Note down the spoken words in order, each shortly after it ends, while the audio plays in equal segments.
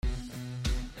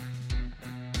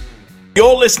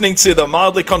You're listening to the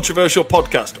Mildly Controversial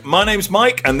Podcast. My name's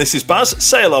Mike, and this is Baz.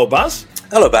 Say hello, Baz.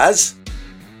 Hello, Baz.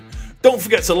 Don't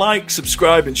forget to like,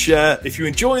 subscribe, and share. If you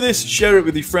enjoy this, share it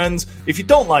with your friends. If you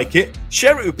don't like it,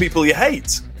 share it with people you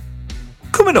hate.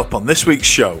 Coming up on this week's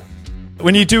show.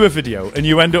 When you do a video and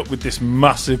you end up with this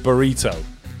massive burrito,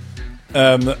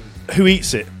 who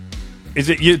eats it? Is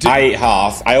it you? I eat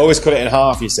half. I always cut it in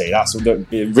half, you see. That's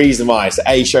the reason why. It's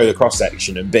A, show the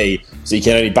cross-section, and B, so you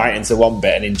can only bite into one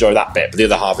bit and enjoy that bit, but the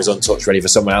other half is untouched, ready for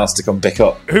someone else to come pick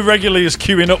up. Who regularly is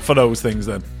queuing up for those things,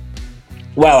 then?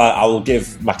 Well, I will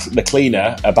give the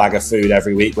cleaner a bag of food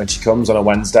every week when she comes on a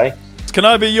Wednesday. Can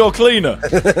I be your cleaner?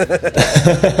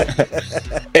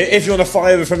 If you want to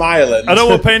fly over from Ireland. I don't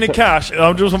want to pay any cash.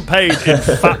 I just want paid in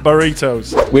fat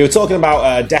burritos. We were talking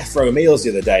about death row meals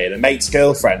the other day, and a mate's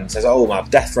girlfriend says, "Oh, my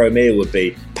death row meal would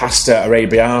be pasta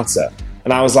arrabbiata."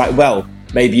 And I was like, well,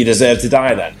 maybe you deserve to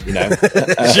die then, you know?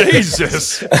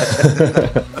 Jesus!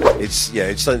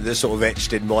 It's something that's sort of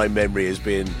etched in my memory as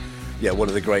being one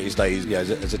of the greatest days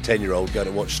as a 10-year-old going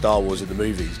to watch Star Wars in the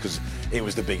movies, because it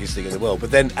was the biggest thing in the world. But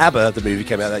then ABBA, the movie,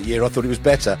 came out that year. I thought it was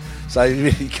better. So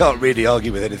you can't really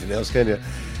argue with anything else, can you?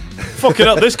 Fucking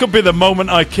hell, this could be the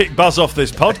moment I kick Baz off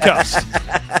this podcast.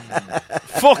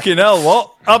 Fucking hell,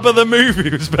 what? ABBA the movie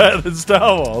was better than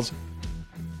Star Wars.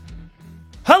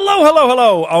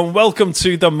 Hello, and welcome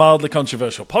to the Mildly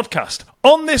Controversial Podcast.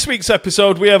 On this week's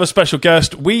episode, we have a special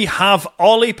guest. We have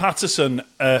Ollie Patterson,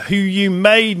 who you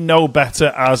may know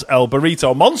better as El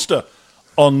Burrito Monster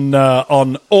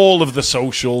on all of the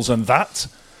socials and that.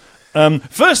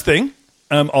 First thing,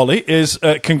 Ollie, is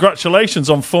congratulations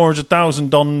on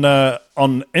 400,000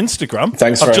 on Instagram.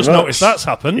 Thanks very much. I've just noticed that's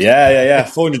happened. Yeah.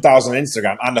 400,000 on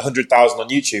Instagram and 100,000 on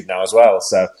YouTube now as well,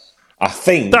 so I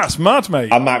think that's mad,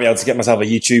 mate. I might be able to get myself a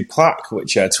YouTube plaque,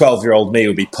 which 12-year-old me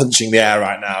would be punching the air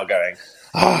right now going,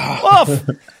 Well,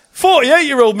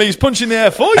 48-year-old me's punching the air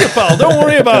for you, pal. Don't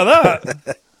worry about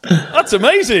that. That's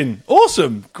amazing.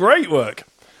 Awesome. Great work.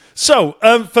 So,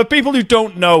 for people who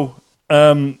don't know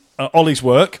Ollie's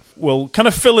work, we'll kind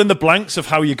of fill in the blanks of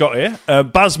how you got here.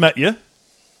 Baz met you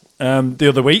the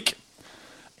other week.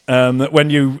 When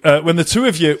the two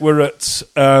of you were at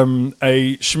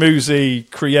a schmoozy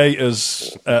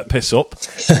creators piss up,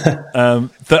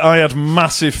 that I had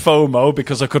massive FOMO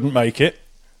because I couldn't make it.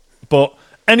 But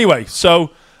anyway,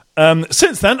 so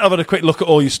since then I've had a quick look at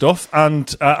all your stuff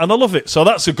and I love it. So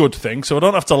that's a good thing. So I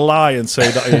don't have to lie and say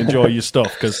that I enjoy your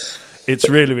stuff because it's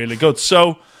really, really good.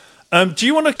 So do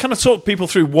you want to kind of talk people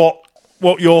through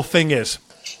what your thing is?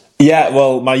 Yeah,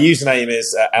 well, my username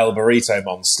is El Burrito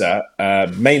Monster,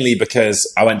 mainly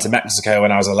because I went to Mexico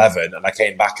when I was 11 and I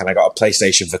came back and I got a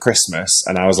PlayStation for Christmas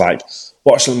and I was like,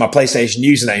 what should my PlayStation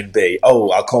username be?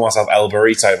 Oh, I'll call myself El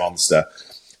Burrito Monster.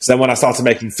 So then when I started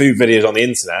making food videos on the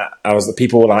internet,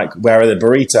 people were like, where are the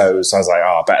burritos? So I was like,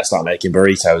 I better start making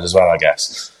burritos as well, I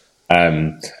guess.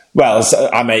 So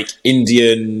I make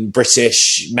Indian,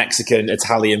 British, Mexican,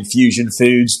 Italian fusion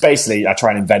foods. Basically, I try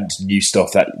and invent new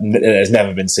stuff that has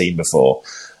never been seen before.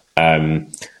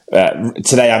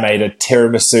 Today I made a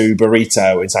tiramisu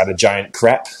burrito inside a giant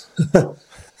crepe.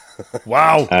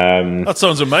 Wow. That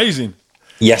sounds amazing.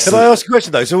 Yes. Can I ask a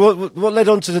question though? So what led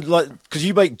on to because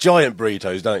you make giant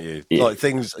burritos, don't you? Yeah. Like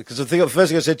things. Because the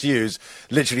first thing I said to you is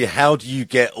literally, how do you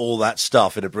get all that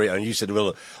stuff in a burrito? And you said,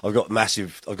 well, I've got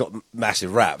massive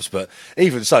wraps, but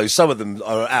even so, some of them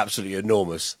are absolutely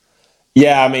enormous.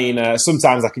 Yeah, I mean,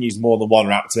 sometimes I can use more than one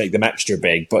wrap to make them extra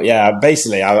big. But yeah,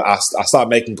 basically, I started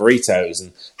making burritos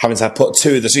and having to put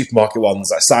two of the supermarket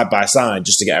ones side by side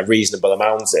just to get a reasonable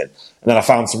amount in. And then I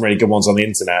found some really good ones on the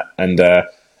internet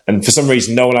and for some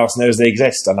reason, no one else knows they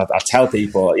exist. And I tell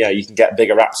people, you can get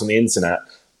bigger wraps on the internet.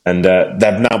 And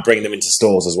they're now bringing them into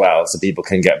stores as well, so people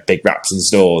can get big wraps in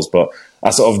stores. But I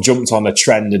sort of jumped on a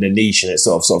trend and a niche, and it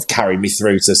sort of carried me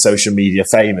through to social media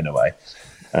fame in a way.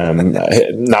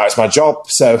 Now it's my job,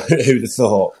 so who'd have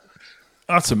thought?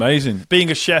 That's amazing.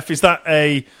 Being a chef, is that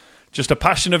just a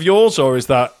passion of yours, or is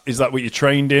that what you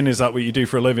trained in? Is that what you do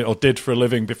for a living, or did for a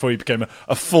living before you became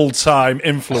a full-time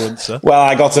influencer? Well,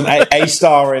 I got an A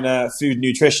star in food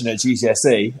nutrition at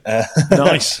GCSE.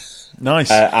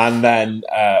 Nice. And then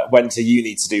went to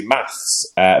uni to do maths.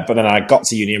 But then I got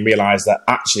to uni and realised that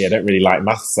actually I don't really like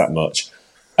maths that much.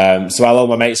 So while all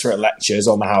my mates were at lectures,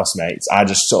 all my housemates, I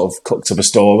just sort of cooked up a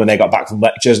storm when they got back from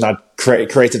lectures, and I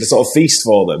created a sort of feast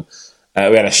for them.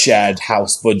 We had a shared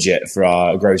house budget for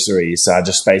our groceries, so I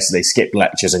just basically skipped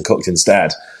lectures and cooked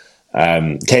instead.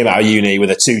 Came out of uni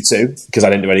with a 2-2 because I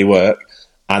didn't do any work,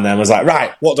 and then was like,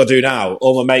 right, what do I do now?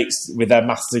 All my mates with their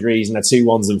maths degrees and their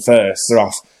 2-1s and firsts are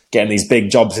off getting these big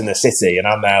jobs in the city, and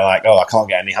I'm there like, oh, I can't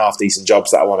get any half-decent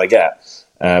jobs that I want to get.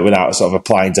 without sort of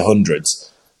applying to hundreds.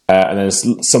 And then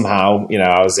somehow,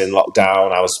 I was in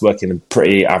lockdown. I was working a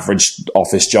pretty average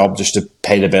office job just to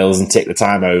pay the bills and tick the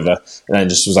time over. And then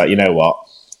just was like, you know what?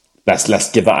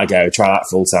 Let's give that a go. Try that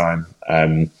full time.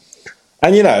 And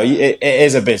it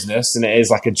is a business and it is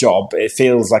like a job. It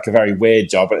feels like a very weird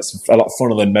job, and it's a lot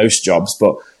funner than most jobs.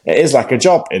 But it is like a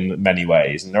job in many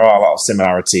ways, and there are a lot of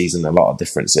similarities and a lot of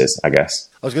differences, I guess.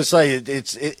 I was going to say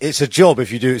it's a job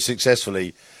if you do it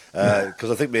successfully. Because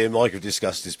I think me and Mike have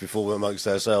discussed this before amongst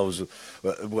ourselves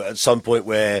at some point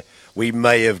where we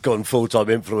may have gone full-time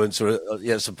influencer.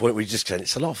 At some point we just said,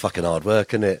 it's a lot of fucking hard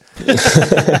work, isn't it?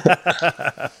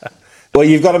 Well,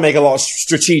 you've got to make a lot of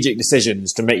strategic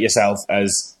decisions to make yourself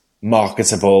as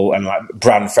marketable and like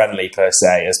brand friendly per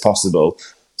se as possible.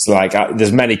 So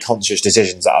there's many conscious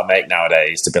decisions that I make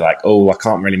nowadays to be like, oh, I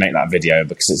can't really make that video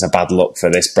because it's a bad look for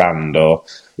this brand, or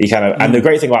you kind of. And the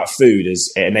great thing about food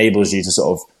is it enables you to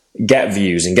sort of get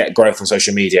views and get growth on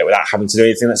social media without having to do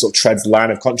anything that sort of treads the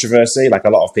line of controversy. Like a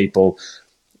lot of people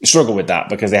struggle with that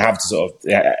because they have to sort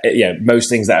of, most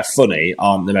things that are funny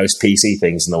aren't the most PC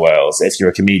things in the world. So if you're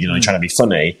a comedian and you're trying to be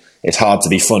funny, it's hard to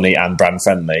be funny and brand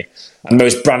friendly. And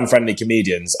most brand friendly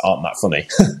comedians aren't that funny.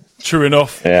 True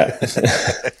enough. Yeah.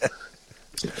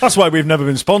 That's why we've never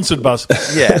been sponsored, Baz.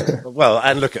 Yeah, well,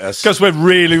 and look at us. Because we're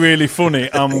really, really funny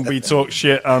and we talk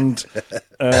shit, and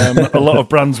a lot of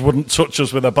brands wouldn't touch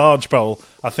us with a barge pole.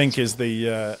 I think is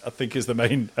the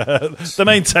main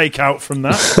takeout from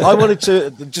that. I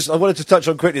wanted to touch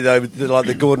on quickly though,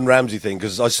 the Gordon Ramsay thing,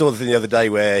 because I saw the thing the other day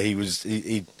where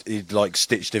he'd like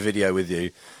stitched a video with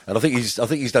you, and I think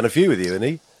he's done a few with you, hasn't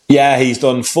he? Yeah, he's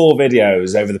done 4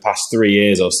 videos over the past 3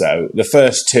 years or so. The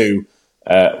first 2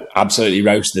 absolutely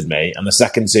roasted me, and the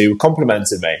second 2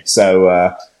 complimented me.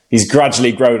 So he's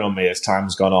gradually grown on me as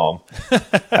time's gone on.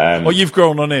 Well, you've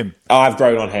grown on him. I've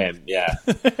grown on him, yeah.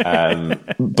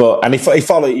 But he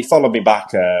followed me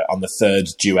back on the 3rd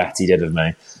duet he did with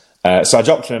me. So I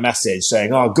dropped him a message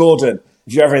saying, "Oh, Gordon,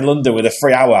 if you're ever in London with a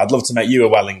free hour, I'd love to make you a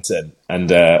Wellington."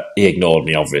 And he ignored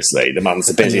me, obviously. The man's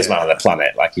the busiest man on the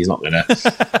planet. Like, he's not going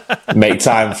to make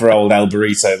time for old El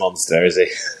Burrito Monster, is he?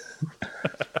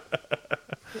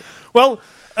 Well,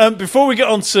 before we get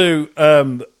on to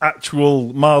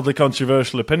actual mildly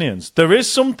controversial opinions, there is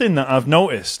something that I've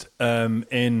noticed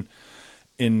in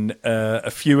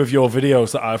a few of your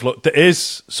videos that I've looked. There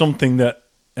is something that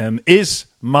is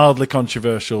mildly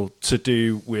controversial to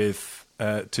do with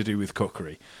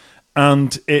cookery,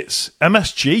 and it's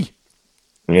MSG.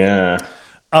 Yeah,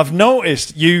 I've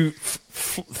noticed you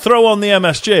throw on the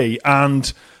MSG,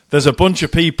 and there's a bunch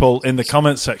of people in the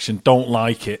comments section don't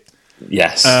like it.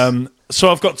 Yes. So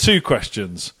I've got 2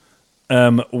 questions.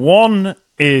 One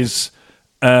is,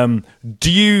 do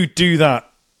you do that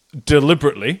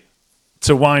deliberately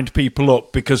to wind people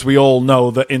up? Because we all know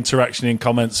that interaction in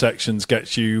comment sections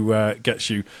gets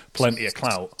you plenty of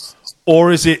clout.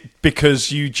 Or is it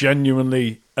because you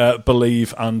genuinely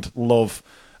believe and love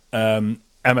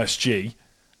MSG?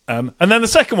 And then the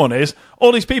second one is,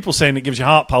 all these people saying it gives you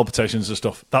heart palpitations and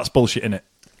stuff. That's bullshit, innit?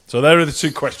 So there are the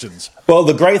 2 questions. Well,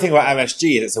 the great thing about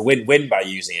MSG is it's a win-win by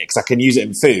using it, because I can use it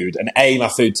in food, and A, my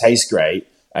food tastes great,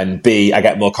 and B, I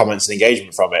get more comments and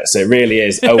engagement from it. So it really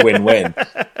is a win-win.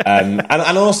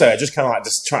 And also, I just kind of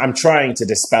I'm trying to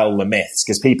dispel the myths,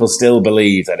 because people still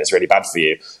believe that it's really bad for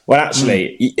you. When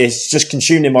actually, it's just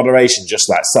consumed in moderation, just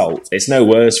like salt. It's no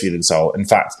worse for you than salt. In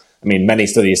fact, I mean, many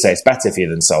studies say it's better for you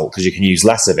than salt, because you can use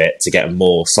less of it to get a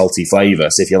more salty flavour.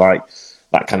 So if you like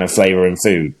that kind of flavour in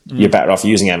food, you're better off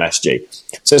using MSG.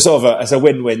 So it's sort of it's a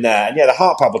win-win there. And yeah, the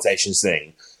heart palpitations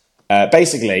thing,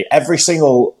 basically every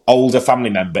single older family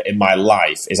member in my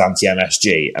life is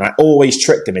anti-MSG, and I always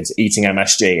trick them into eating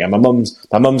MSG. And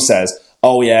my mum says,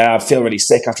 "Oh yeah, I feel really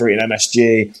sick after eating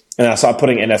MSG." And I started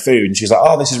putting it in her food, and she's like,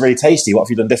 "Oh, this is really tasty. What have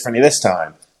you done differently this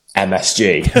time?"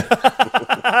 MSG.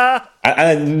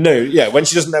 and no, yeah, when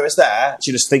she doesn't know it's there,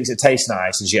 she just thinks it tastes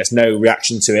nice, and she gets no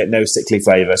reaction to it, no sickly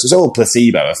flavour. So it's all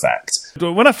placebo effect.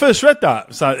 When I first read that,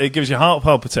 it's like, it gives you heart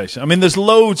palpitation. I mean, there's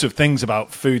loads of things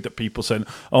about food that people say,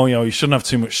 "Oh, you shouldn't have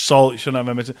too much salt, you shouldn't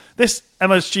have MSG." This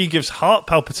MSG gives heart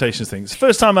palpitations thing. It's the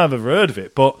first time I've ever heard of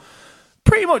it, but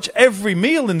pretty much every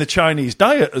meal in the Chinese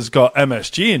diet has got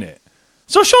MSG in it.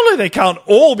 So surely they can't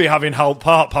all be having heart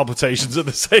palpitations at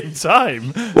the same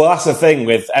time. Well, that's the thing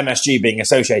with MSG being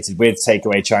associated with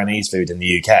takeaway Chinese food in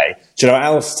the UK. Do you know what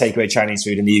else takeaway Chinese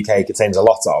food in the UK contains a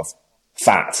lot of?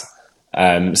 Fat.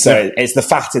 It's the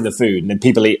fat in the food, and then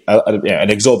people eat an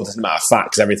exorbitant amount of fat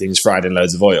because everything's fried in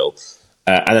loads of oil.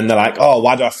 And then they're like, "Oh,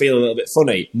 why do I feel a little bit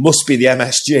funny?" Must be the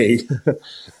MSG.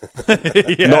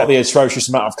 Yeah. Not the atrocious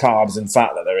amount of carbs and fat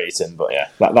that they're eating. But yeah,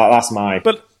 that's my...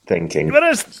 thinking.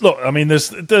 But look, I mean,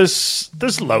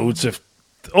 there's loads of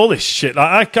all this shit.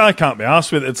 I can't be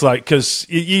arsed with it. It's like, because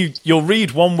you'll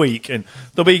read one week and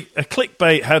there'll be a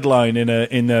clickbait headline in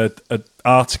a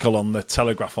article on the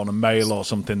Telegraph, on a Mail or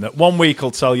something, that one week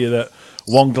will tell you that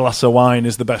one glass of wine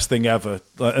is the best thing ever,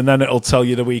 and then it'll tell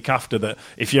you the week after that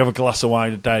if you have a glass of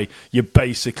wine a day, you're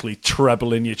basically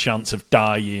trebling your chance of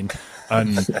dying.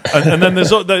 And then there's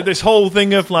this whole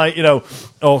thing of, like, you know,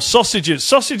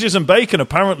 sausages and bacon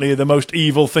apparently are the most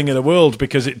evil thing in the world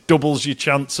because it doubles your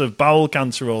chance of bowel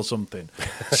cancer or something.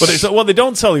 But it's what they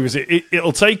don't tell you is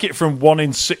it'll take it from 1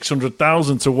 in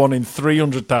 600,000 to 1 in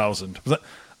 300,000.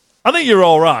 I think you're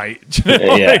all right. Do you know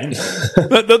what I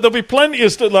mean? There'll be plenty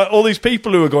of stuff, like all these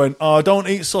people who are going, I don't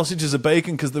eat sausages and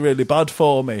bacon because they're really bad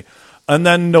for me. And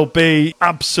then they'll be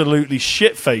absolutely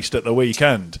shit-faced at the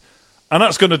weekend. And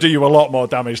that's going to do you a lot more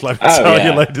damage, let me tell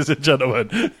you, ladies and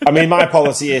gentlemen. I mean, my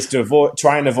policy is to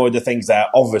try and avoid the things that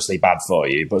are obviously bad for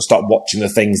you, but stop watching the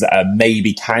things that are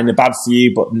maybe kind of bad for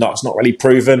you, but it's not really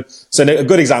proven. So a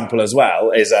good example as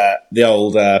well is the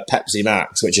old Pepsi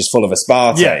Max, which is full of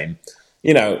aspartame. Yeah.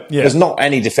 You know, there's not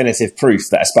any definitive proof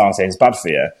that aspartame is bad for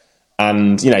you.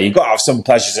 And, you know, you've got to have some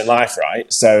pleasures in life,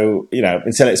 right? So, you know,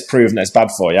 until it's proven that it's bad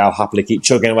for you, I'll happily keep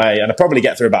chugging away. And I'll probably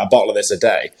get through about a bottle of this a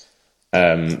day.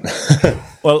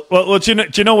 Well, do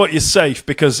you know what? You're safe,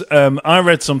 because I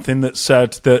read something that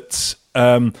said that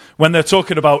when they're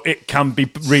talking about it can be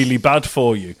really bad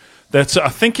for you, that I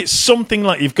think it's something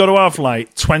like you've got to have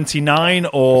like 29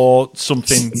 or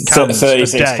something cans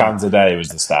 36 a day. cans a day was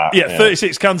the start. Yeah,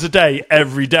 36 cans a day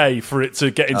every day for it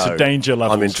to get into danger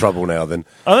levels. I'm in trouble now then.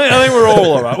 I think we're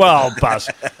all right. Well, Baz,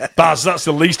 that's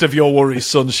the least of your worries,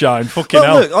 sunshine. Fucking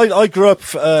hell. Look, I grew up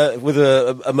with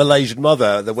a Malaysian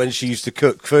mother that when she used to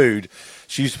cook food,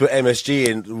 she used to put MSG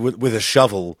in with a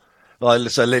shovel.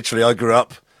 So literally, I grew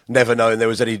up never knowing there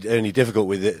was any difficult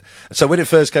with it. So when it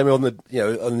first came on the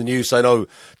news saying, "Oh,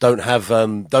 don't have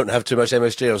too much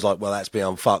MSG," I was like, "Well, that's me,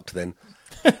 I'm fucked then."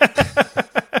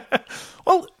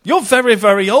 Well, you're very,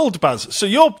 very old, Baz. So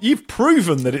you've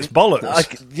proven that it's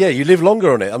bollocks. You live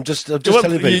longer on it. I'm just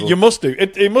telling people. You must do.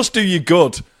 It must do you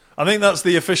good. I think that's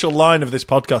the official line of this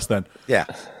podcast. Then, yeah,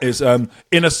 is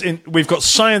we've got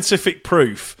scientific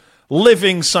proof,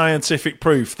 living scientific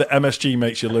proof that MSG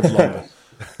makes you live longer.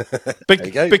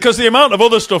 Because the amount of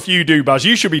other stuff you do, Baz,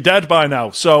 you should be dead by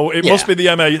now. So it must be the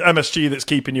MSG that's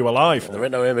keeping you alive. There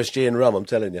ain't no MSG in rum, I'm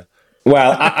telling you.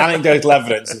 Well, anecdotal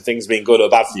evidence and things being good or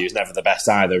bad for you is never the best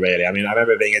either, really. I mean, I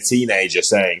remember being a teenager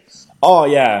saying, "Oh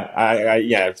yeah,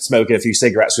 I smoking a few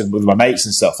cigarettes with my mates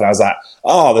and stuff," and I was like,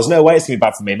 "Oh, there's no way it's going to be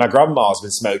bad for me. My grandma's been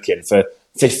smoking for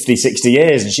 50, 60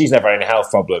 years and she's never had any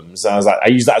health problems." And I was like, I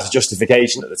used that as a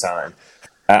justification at the time.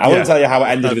 I won't tell you how it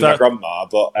ended with my grandma,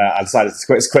 but I decided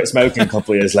to quit smoking a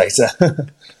couple of years later.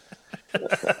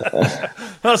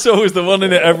 That's always the one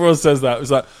in it. Everyone says that. It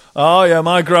was like, "Oh yeah,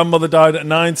 my grandmother died at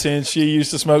 90 and she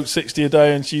used to smoke 60 a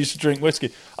day and she used to drink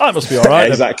whiskey." Oh, it must be all right.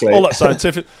 Exactly. All that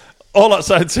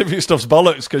scientific stuff's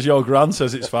bollocks because your gran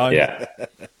says it's fine. Yeah.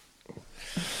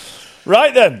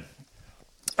 Right then.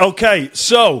 Okay,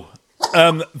 so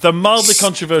the mildly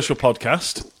controversial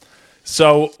podcast.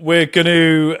 So we're going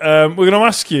to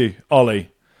ask you, Ollie,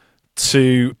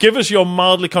 to give us your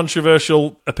mildly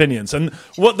controversial opinions. And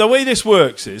the way this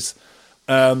works is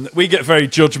we get very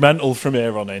judgmental from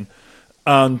here on in.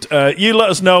 And you let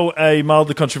us know a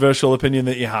mildly controversial opinion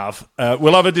that you have.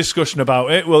 We'll have a discussion about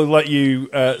it. We'll let you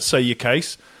say your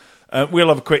case. We'll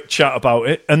have a quick chat about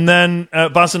it. And then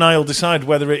Baz and I will decide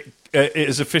whether it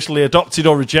is officially adopted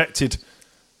or rejected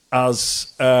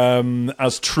as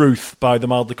truth by the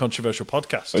mildly controversial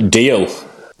podcast. Deal.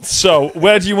 So,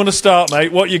 where do you want to start,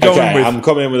 mate? What are you going with? I'm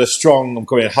coming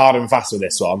hard and fast with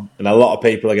this one, and a lot of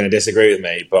people are going to disagree with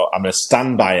me, but I'm going to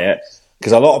stand by it,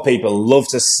 because a lot of people love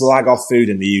to slag off food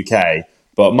in the UK,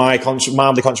 but my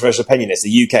mildly controversial opinion is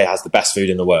the UK has the best food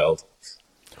in the world.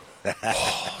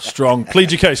 Strong.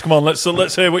 Plead your case. Come on, let's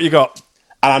hear what you got.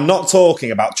 And I'm not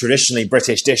talking about traditionally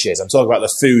British dishes, I'm talking about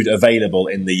the food available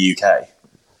in the UK.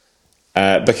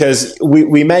 Because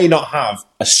we may not have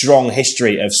a strong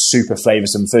history of super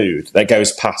flavoursome food that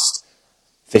goes past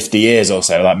 50 years or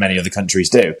so, like many other countries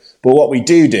do. But what we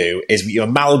do is we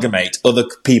amalgamate other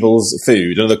people's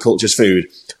food, other cultures' food,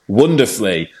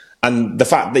 wonderfully. And the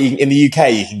fact that in the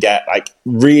UK you can get like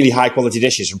really high quality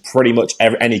dishes from pretty much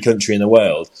any country in the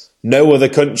world. No other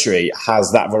country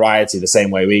has that variety the same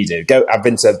way we do. I've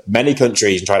been to many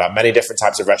countries and tried out many different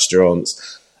types of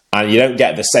restaurants, and you don't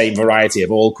get the same variety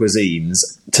of all cuisines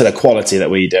to the quality that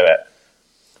we do it.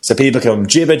 So people can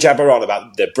jibber jabber on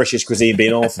about the British cuisine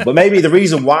being awful. But maybe the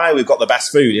reason why we've got the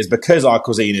best food is because our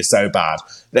cuisine is so bad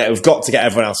that we've got to get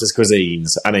everyone else's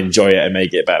cuisines and enjoy it and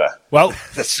make it better. Well,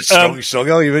 That's a strong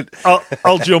argument.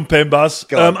 I'll jump in, Baz.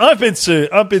 I've been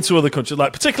to other countries,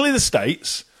 like particularly the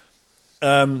States.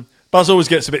 Baz always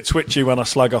gets a bit twitchy when I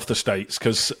slag off the States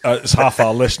because it's half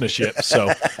our listenership,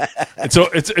 so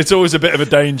it's always a bit of a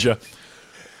danger.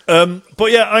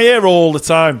 But yeah, I hear all the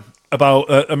time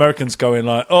about Americans going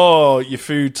like, "Oh, your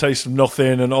food tastes of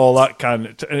nothing" and all that kind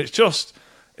of, and it's just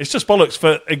bollocks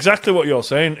for exactly what you're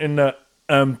saying. In that,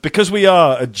 because we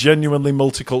are a genuinely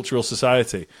multicultural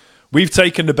society, we've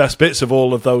taken the best bits of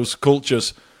all of those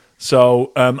cultures.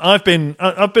 So I've been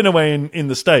away in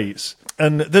the States,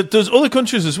 and there's other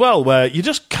countries as well where you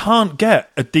just can't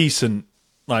get a decent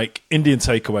like Indian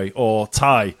takeaway or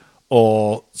Thai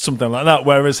or something like that.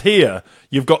 Whereas here,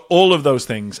 you've got all of those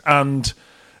things and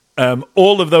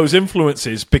all of those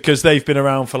influences because they've been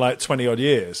around for like 20 odd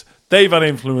years. They've had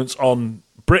influence on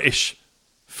British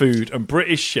food and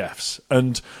British chefs,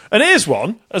 and here's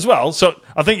one as well. So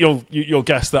I think you'll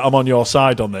guess that I'm on your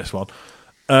side on this one.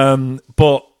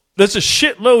 But there's a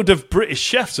shitload of British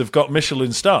chefs have got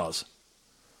Michelin stars.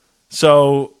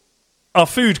 So our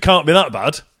food can't be that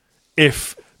bad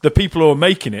if the people who are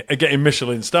making it are getting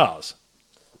Michelin stars.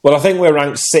 Well, I think we're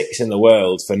ranked 6th in the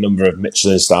world for number of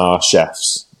Michelin star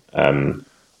chefs.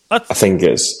 I think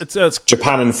it's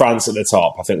Japan and France at the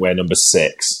top. I think we're number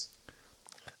 6.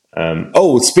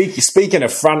 Speaking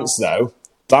of France, though,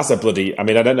 that's a bloody... I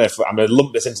mean, I don't know if I'm going to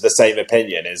lump this into the same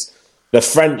opinion, is the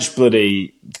French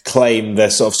bloody claim their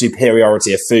sort of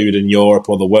superiority of food in Europe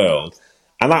or the world,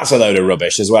 and that's a load of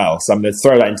rubbish as well. So I'm going to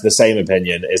throw that into the same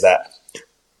opinion, is that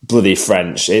bloody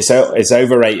French, it's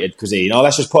overrated cuisine. Oh,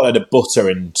 let's just put a load of butter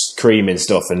and cream and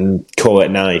stuff and call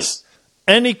it nice.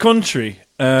 Any country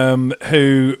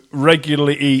who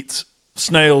regularly eat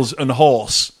snails and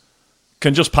horse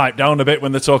can just pipe down a bit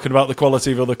when they're talking about the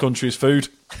quality of other countries' food.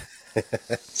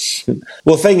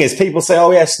 Well, the thing is, people say,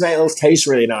 "Oh yeah, snails taste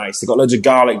really nice. They've got loads of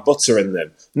garlic butter in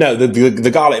them." No,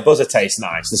 the garlic butter tastes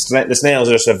nice. The snails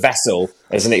are just a vessel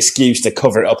as an excuse to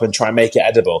cover it up and try and make it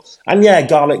edible. And yeah,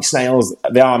 garlic snails,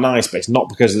 they are nice, but it's not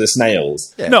because of the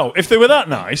snails. Yeah. No, if they were that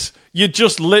nice, you'd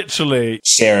just literally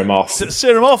shear them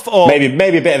off, or maybe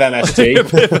a bit of MSG, a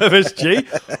bit of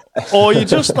MSG, or you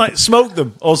just like smoke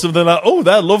them or something like. Oh,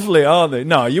 they're lovely, aren't they?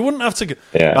 No, you wouldn't have to.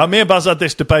 Yeah. Me and Baz had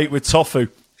this debate with tofu.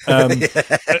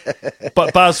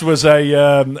 But Baz at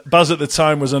the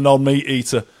time was a non-meat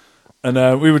eater,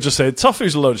 and we were just saying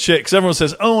tofu's a load of shit because everyone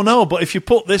says, "Oh no, but if you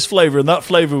put this flavour and that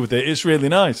flavour with it, it's really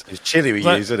nice." It's chili we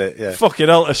use, isn't it? Yeah. Fucking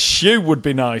hell, a stew would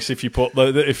be nice if you put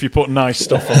nice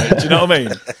stuff on it. Do you know what I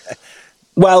mean?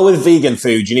 Well, with vegan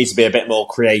food, you need to be a bit more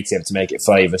creative to make it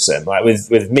flavoursome. Like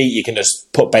with meat, you can just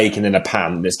put bacon in a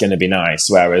pan and it's going to be nice.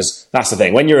 Whereas that's the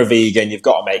thing. When you're a vegan, you've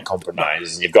got to make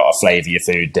compromises and you've got to flavour your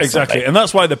food differently. Exactly. And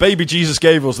that's why the baby Jesus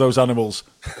gave us those animals.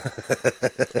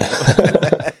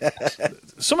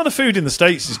 Some of the food in the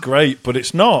States is great, but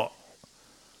it's not.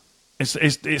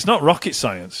 It's not rocket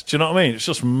science. Do you know what I mean? It's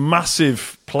just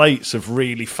massive plates of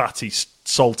really fatty,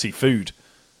 salty food,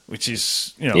 which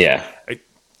is, Yeah.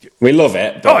 We love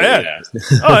it. But, oh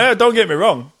yeah, don't get me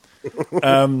wrong.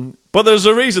 But there's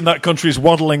a reason that country's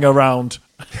waddling around.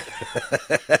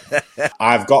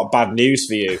 I've got bad news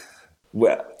for you.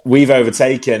 We've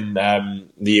overtaken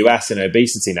the US in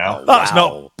obesity now.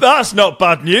 That's not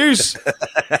bad news.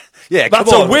 Yeah,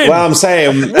 that's a win. Well, I'm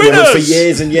saying for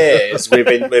years and years we've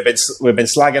been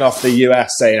slagging off the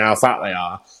US, saying how fat they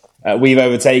are. We've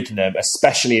overtaken them,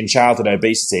 especially in childhood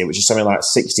obesity, which is something like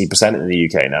 60% in the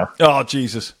UK now. Oh,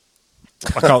 Jesus.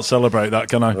 I can't celebrate that,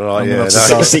 can I? Right, yeah,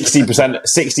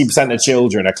 60% of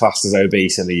children are classed as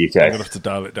obese in the UK. I'm going to have to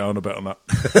dial it down a bit on that.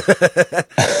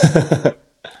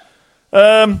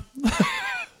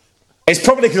 It's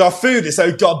probably because our food is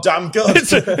so goddamn good.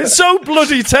 It's so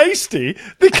bloody tasty,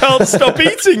 they can't stop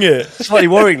eating it. Slightly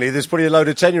worryingly, there's probably a load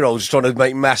of 10-year-olds trying to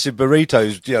make massive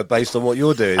burritos, based on what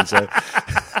you're doing. So.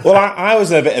 Well, I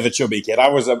was a bit of a chubby kid. I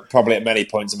was probably at many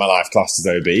points in my life classed as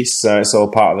obese, so it's all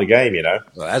part of the game,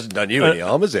 Well, it hasn't done you any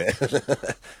harm, has it?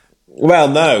 Well,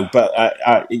 no, but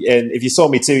if you saw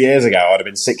me 2 years ago, I'd have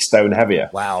been 6 stone heavier.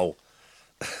 Wow.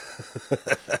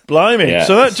 Blimey. Yeah.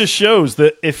 So that just shows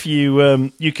that if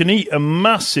you can eat a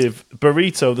massive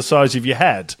burrito the size of your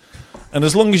head, and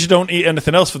as long as you don't eat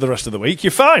anything else for the rest of the week,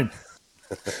 you're fine.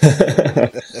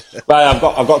 Well,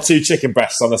 I've got 2 chicken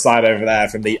breasts on the side over there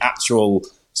from the actual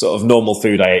sort of normal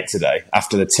food I ate today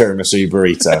after the tiramisu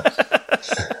burrito.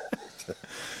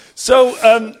 So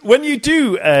when you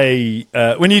do a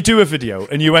video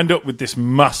and you end up with this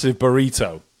massive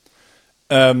burrito,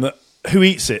 who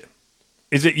eats it?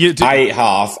 Is it you? I eat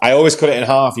half. I always cut it in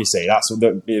half, you see. That's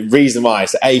the reason why.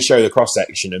 Is to A, show the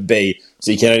cross-section, and B,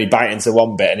 so you can only bite into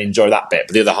one bit and enjoy that bit,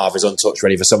 but the other half is untouched,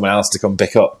 ready for someone else to come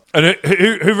pick up. And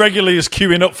who regularly is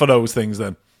queuing up for those things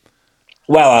then?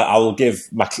 Well, I will give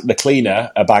the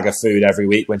cleaner a bag of food every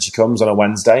week when she comes on a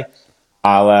Wednesday.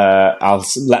 I'll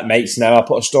let mates know. I'll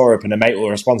put a store up, and a mate will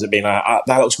respond to it being like,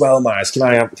 "That looks well nice. Can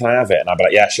I have it?" And I'll be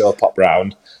like, "Yeah, sure, pop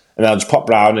round." And they'll just pop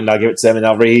round, and I'll give it to them, and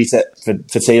they'll reheat it for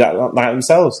tea that night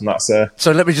themselves. And that's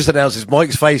So let me just announce this.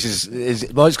 Mike's face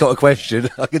is Mike's got a question.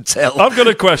 I can tell. I've got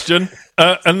a question,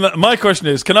 and my question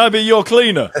is: can I be your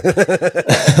cleaner?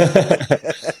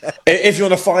 If you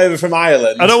want to fly over from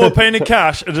Ireland, I don't want paying in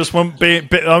cash. I just want paid in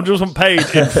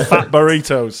fat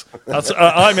burritos.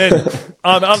 I'm in.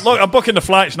 Look, I'm booking the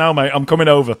flights now, mate. I'm coming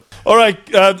over. All right.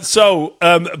 So,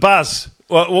 Baz,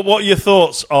 what are your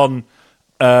thoughts on?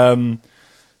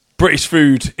 British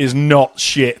food is not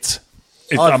shit.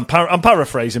 I'm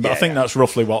paraphrasing, but yeah, I think that's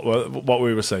roughly what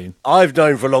we were saying. I've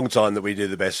known for a long time that we do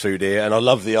the best food here, and I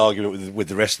love the argument with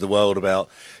the rest of the world about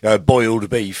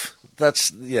boiled beef.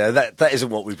 That isn't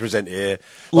what we present here.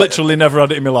 Literally never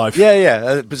had it in my life.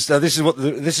 Yeah. But this is what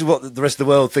the rest of the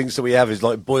world thinks that we have is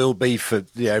like boiled beef for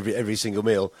every single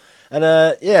meal. And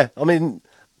I mean,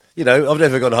 I've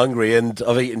never gone hungry, and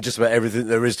I've eaten just about everything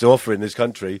there is to offer in this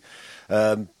country.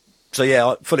 So yeah,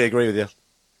 I fully agree with you.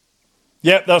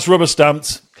 Yep, that's rubber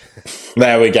stamped.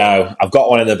 There we go. I've got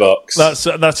one in the books.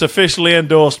 That's officially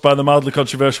endorsed by the Mildly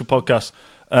Controversial podcast.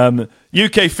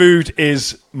 UK food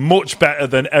is much better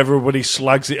than everybody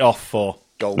slags it off for.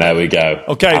 There we go.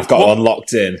 Okay, I've got one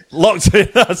locked in. Locked in.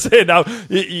 That's it. Now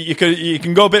you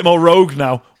can go a bit more rogue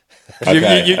now.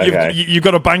 Okay, you've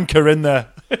got a banker in there.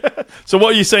 So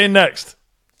what are you saying next?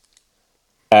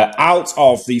 Out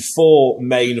of the four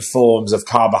main forms of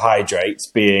carbohydrates,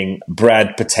 being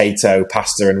bread, potato,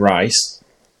 pasta, and rice,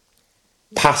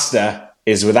 pasta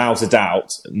is without a doubt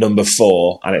number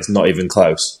 4, and it's not even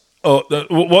close. Oh,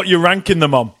 what you're ranking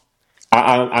them on?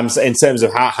 I'm in terms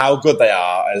of how good they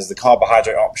are as the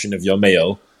carbohydrate option of your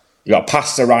meal. You got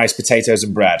pasta, rice, potatoes,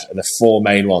 and bread, are the 4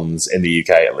 main ones in the UK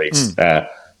at least.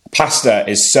 Pasta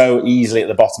is so easily at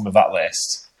the bottom of that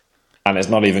list, and it's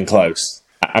not even close.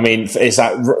 I mean, it's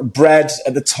like bread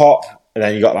at the top, and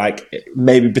then you got like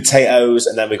maybe potatoes,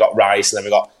 and then we got rice, and then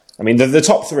we got. I mean, the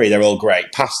top 3, they're all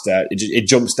great. Pasta, it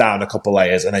jumps down a couple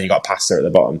layers, and then you got pasta at the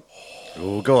bottom.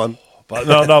 Oh, go on. But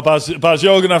no, Baz,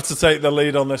 you're going to have to take the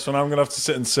lead on this one. I'm going to have to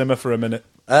sit and simmer for a minute.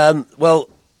 Well,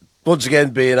 once again,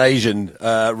 being Asian,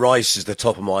 rice is the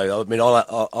top of my. I mean,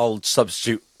 I'll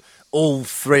substitute all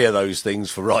 3 of those things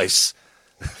for rice.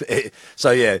 So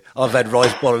yeah, I've had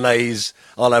rice bolognese.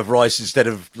 I'll have rice instead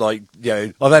of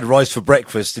I've had rice for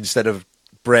breakfast instead of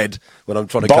bread when I'm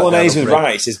trying to bolognese cut down on with bread.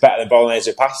 Rice is better than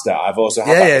bolognese with pasta. I've also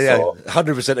had that before.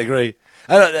 100% agree.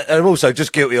 And I'm also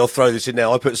just guilty. I'll throw this in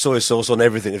now. I put soy sauce on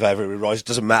everything if I have it with rice. It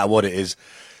doesn't matter what it is.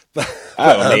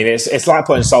 I mean, it's like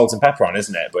putting salt and pepper on,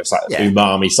 isn't it? But it's like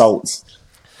umami salt.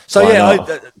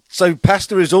 So so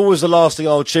pasta is always the last thing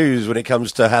I'll choose when it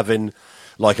comes to having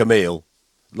like a meal.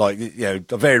 Like, I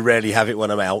very rarely have it when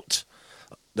I'm out.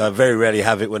 I very rarely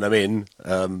have it when I'm in.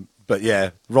 But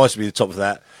yeah, rice would be the top of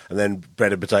that, and then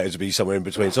bread and potatoes would be somewhere in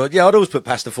between. So yeah, I'd always put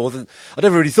pasta forth. And I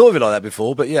never really thought of it like that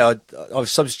before, but yeah, I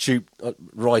substitute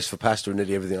rice for pasta in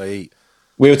nearly everything I eat.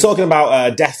 We were talking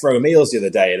about death row meals the other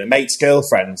day, and a mate's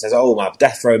girlfriend says, "Oh, my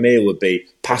death row meal would be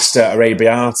pasta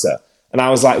arrabbiata," and I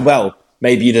was like, "Well,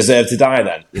 maybe you deserve to die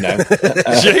then,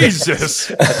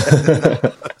 Jesus.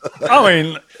 I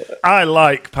mean, I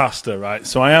like pasta, right?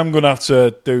 So I am going to have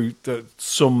to do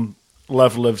some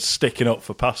level of sticking up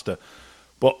for pasta.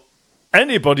 But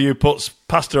anybody who puts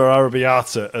pasta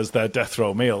arrabbiata as their death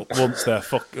row meal wants their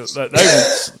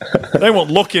they want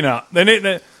looking at.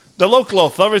 The local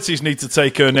authorities need to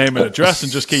take her name and address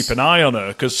and just keep an eye on her,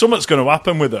 because something's going to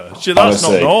happen with her. That's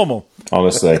not normal.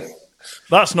 Honestly.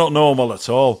 That's not normal at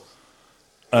all.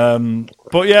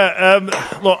 But yeah,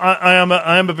 look, I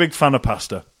am a big fan of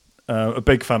pasta. I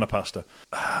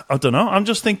don't know. I'm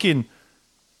just thinking.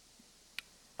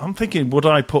 Would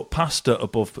I put pasta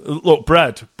above? Look,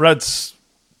 bread's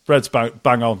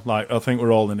bang on. Like, I think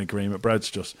we're all in agreement. Bread's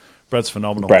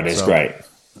phenomenal. Bread is great.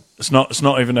 It's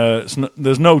not even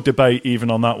there's no debate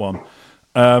even on that one.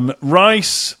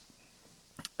 Rice,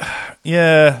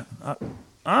 yeah,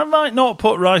 I might not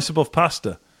put rice above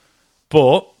pasta,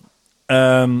 but.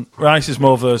 Rice is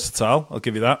more versatile, I'll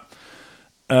give you that.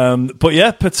 But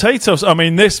yeah, potatoes. I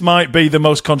mean, this might be the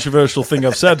most controversial thing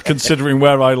I've said, considering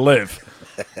where I live.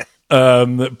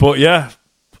 But yeah,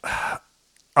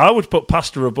 I would put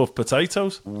pasta above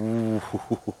potatoes. And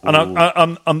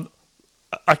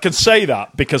I I can say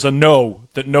that because I know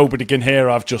that nobody can hear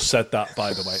I've just said that,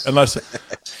 by the way.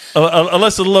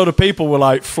 Unless a load of people were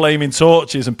like flaming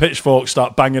torches and pitchforks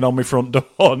start banging on my front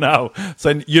door now,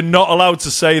 saying you're not allowed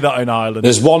to say that in Ireland.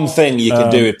 There's one thing you can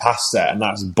do with pasta, and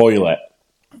that's boil it.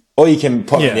 Or you can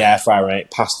put it in the air fryer and make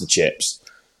pasta chips.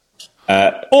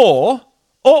 Or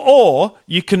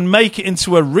you can make it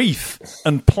into a wreath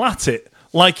and plait it.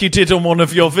 Like you did on one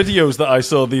of your videos that I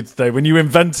saw the other day when you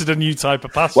invented a new type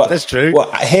of pasta. Well, that's true. Well,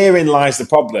 herein lies the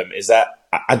problem: is that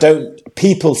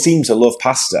people seem to love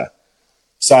pasta.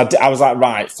 So I was like,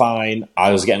 right, fine.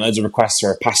 I was getting loads of requests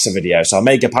for a pasta video, so I'll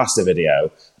make a pasta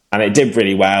video, and it did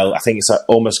really well. I think it's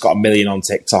almost got 1 million on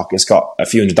TikTok. It's got a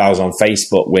few 100,000 on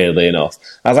Facebook. Weirdly enough,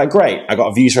 I was like, great, I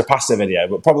got views for a pasta video.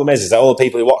 But the problem is that all the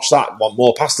people who watch that want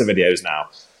more pasta videos now.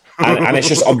 And it's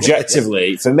just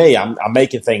objectively, for me, I'm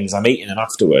making things, I'm eating them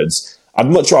afterwards. I'd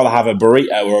much rather have a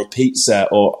burrito or a pizza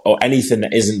or anything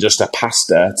that isn't just a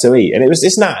pasta to eat. And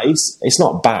it's nice. It's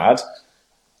not bad.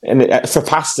 And for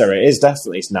pasta, it's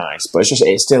nice, but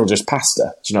it's still just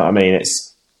pasta. Do you know what I mean?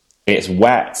 It's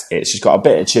wet. It's just got a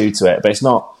bit of chew to it, but it's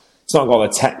not got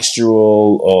the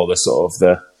textural or the sort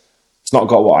of it's not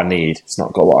got what I need. It's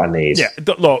not got what I need. Yeah,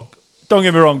 look, don't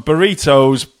get me wrong.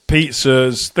 Burritos,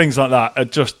 pizzas, things like that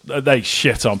are they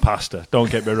shit on pasta.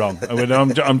 Don't get me wrong. I mean,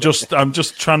 I'm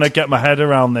just trying to get my head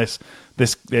around this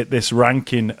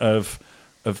ranking of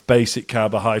basic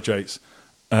carbohydrates.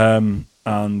 And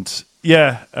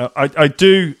yeah, I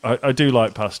do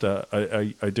like pasta.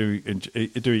 I do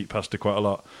eat pasta quite a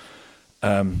lot.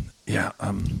 I'm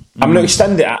going to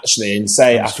extend it actually and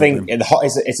say I think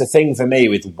it's a thing for me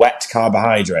with wet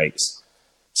carbohydrates.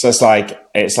 So it's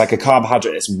like a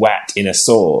carbohydrate that's wet in a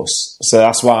sauce. So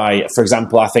that's why, for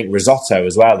example, I think risotto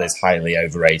as well is highly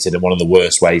overrated and one of the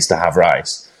worst ways to have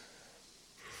rice.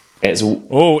 Here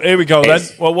we go then.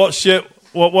 Well, what's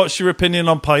your opinion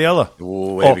on paella?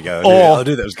 Oh, here we go. I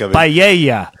knew that was coming.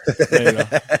 Paella. There you go.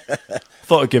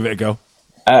 Thought I'd give it a go.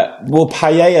 Well,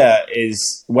 paella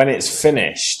is when it's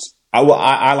finished.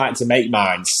 I like to make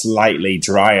mine slightly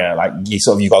drier. Like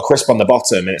you've got a crisp on the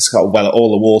bottom, and it's got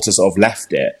all the water sort of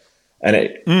left it, and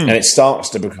it starts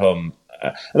to become.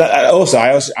 I also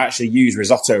actually use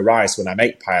risotto rice when I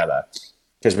make paella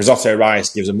because risotto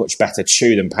rice gives a much better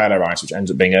chew than paella rice, which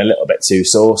ends up being a little bit too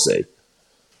saucy.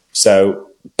 So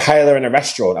paella in a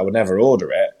restaurant, I would never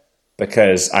order it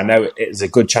because I know it's a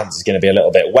good chance it's going to be a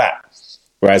little bit wet.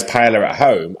 Whereas paella at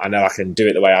home, I know I can do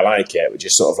it the way I like it, which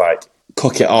is sort of like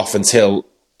cook it off until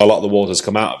a lot of the water's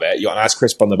come out of it. You got a nice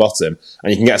crisp on the bottom,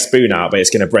 and you can get a spoon out, but it's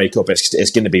going to break up.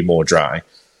 It's going to be more dry.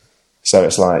 So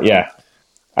it's like, yeah,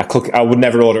 I would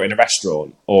never order it in a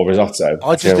restaurant or risotto.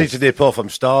 I just need to nip off. I'm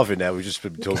starving now. We've just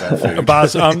been talking about food.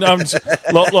 Baz,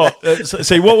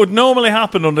 see, what would normally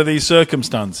happen under these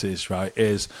circumstances, right,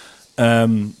 is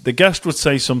the guest would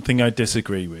say something I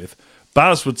disagree with.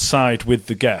 Baz would side with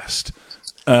the guest.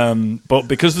 But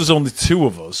because there's only two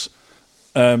of us,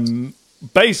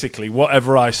 basically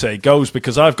whatever I say goes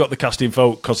because I've got the casting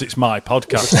vote because it's my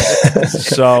podcast.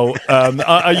 So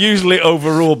I usually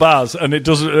overrule Baz, and it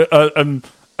doesn't.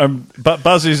 But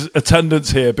Baz's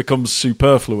attendance here becomes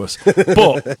superfluous.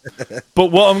 But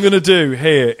what I'm going to do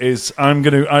here is I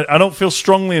don't feel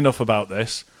strongly enough about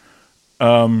this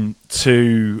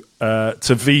to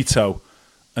veto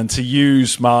and to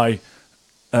use my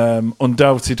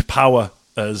undoubted power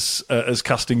as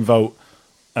casting vote.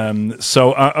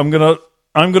 So I'm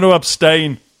gonna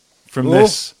abstain from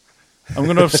this. I'm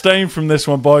gonna abstain from this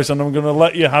one, boys, and I'm gonna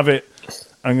let you have it.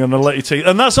 I'm gonna let you take,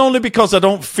 and that's only because I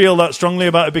don't feel that strongly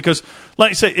about it. Because,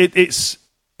 like you say, it's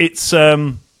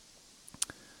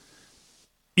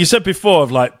you said before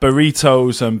of like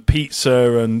burritos and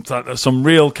pizza and like, some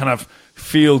real kind of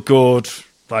feel good,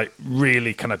 like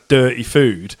really kind of dirty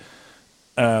food.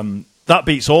 That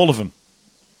beats all of them.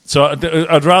 So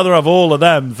I'd rather have all of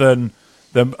them than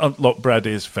look, bread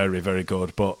is very, very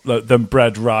good, but than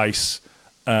bread, rice,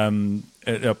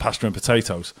 pasta and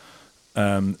potatoes.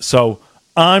 So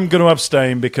I'm going to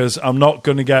abstain because I'm not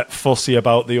going to get fussy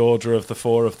about the order of the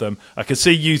four of them. I can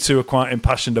see you two are quite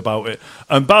impassioned about it.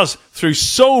 And Baz threw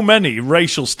so many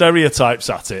racial stereotypes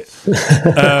at it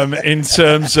in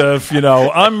terms of,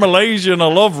 I'm Malaysian, I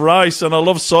love rice and I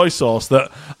love soy sauce,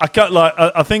 that I can't,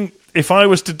 I think if I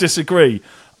was to disagree,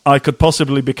 I could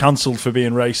possibly be cancelled for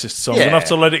being racist, so I'm going to have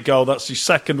to let it go. That's the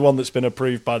second one that's been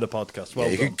approved by the podcast. Well,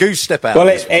 you can goose step out. Well,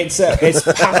 it's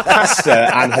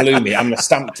pasta and halloumi. I'm going to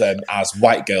stamp them as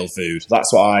white girl food.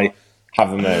 That's what I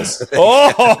have them as.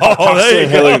 Oh, pasta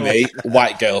and halloumi,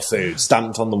 white girl food,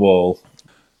 stamped on the wall.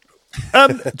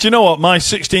 Do you know what? My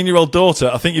 16-year-old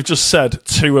daughter, I think you've just said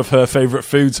 2 of her favourite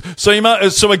foods. So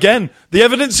so again, the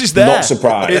evidence is there. Not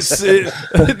surprised.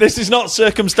 This is not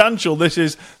circumstantial. This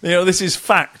is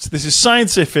fact. This is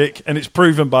scientific, and it's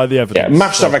proven by the evidence. Yeah,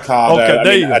 mashed avocado.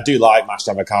 Okay, I do like mashed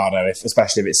avocado,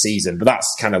 especially if it's seasoned, but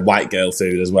that's kind of white girl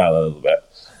food as well, a little bit.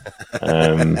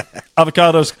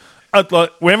 Avocados.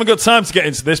 We haven't got time to get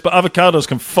into this, but avocados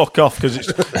can fuck off because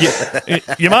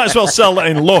you might as well sell that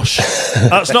in Lush.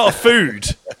 That's not a food.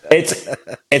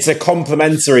 It's a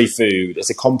complimentary food. It's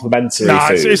a complimentary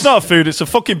food. It's not a food. It's a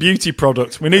fucking beauty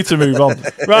product. We need to move on.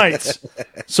 Right.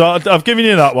 So I've given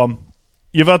you that one.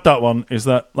 You've had that one. Is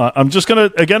that I'm going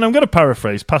to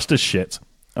paraphrase. Pasta's shit.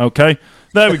 Okay.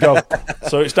 There we go.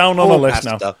 So it's down on the list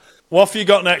pasta. now. What have you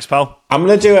got next, pal? I'm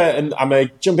going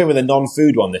to jump in with a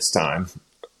non-food one this time.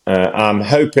 I'm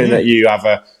hoping that you have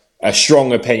a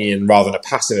strong opinion rather than a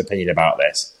passive opinion about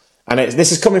this. And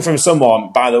this is coming from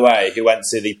someone, by the way, who went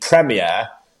to the premiere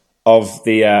of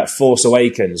the Force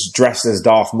Awakens dressed as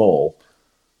Darth Maul.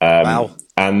 Wow.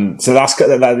 And so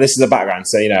this is the background.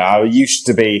 So, I used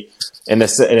to be in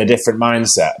a different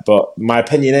mindset. But my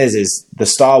opinion is the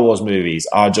Star Wars movies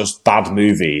are just bad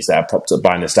movies that are propped up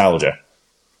by nostalgia.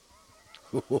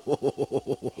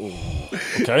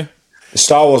 Okay. The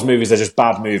Star Wars movies are just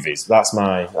bad movies. That's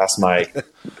my.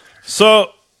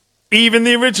 So, even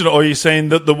the original, or are you saying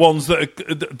that the ones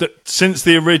that since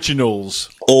the originals,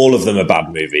 all of them are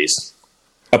bad movies,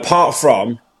 apart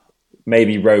from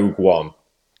maybe Rogue One,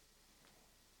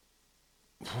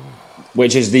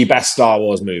 which is the best Star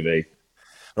Wars movie.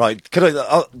 Right, can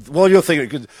I? While you're thinking,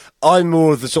 because I'm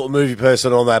more of the sort of movie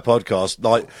person on that podcast.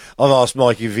 Like, I've asked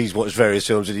Mike if he's watched various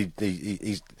films, and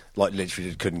he's like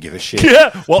literally couldn't give a shit.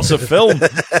 Yeah, what's a film?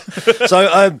 So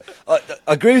I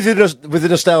agree with the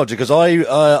nostalgia, because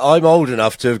I'm old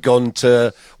enough to have gone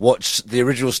to watch the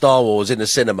original Star Wars in the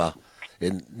cinema,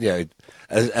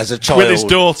 as a child with his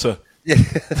daughter.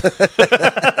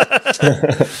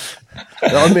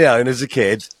 On my own as a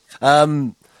kid.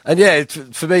 And yeah,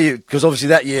 for me, because obviously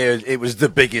that year it was the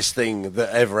biggest thing that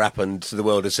ever happened to the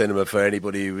world of cinema for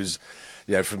anybody who was,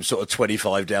 from sort of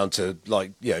 25 down to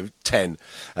 10.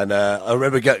 And I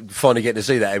remember finally getting to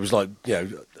see that. It was like,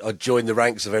 I joined the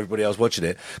ranks of everybody else watching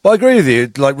it. But I agree with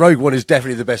you. Like, Rogue One is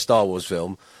definitely the best Star Wars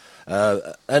film.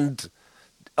 And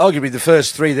arguably the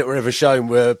first 3 that were ever shown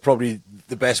were probably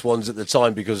the best ones at the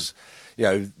time, because,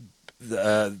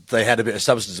 they had a bit of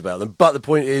substance about them. But the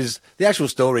point is, the actual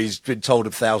story's been told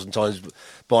 1,000 times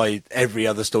by every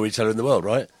other storyteller in the world,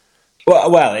 right?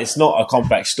 Well, it's not a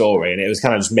complex story, and it was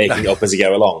kind of just making it up as you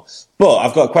go along. But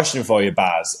I've got a question for you,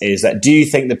 Baz, is that do you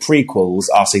think the prequels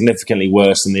are significantly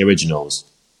worse than the originals?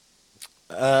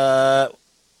 Well,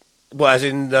 as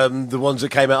in the ones that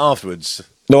came out afterwards?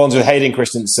 The ones with Hayden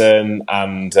Christensen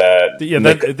and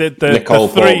Nicole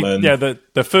Portman. Yeah,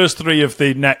 the first 3 of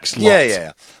the next lot.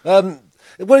 Yeah.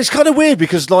 Well, it's kind of weird,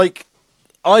 because,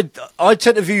 I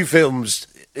tend to view films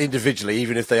individually,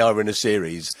 even if they are in a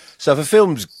series. So if a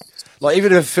film's,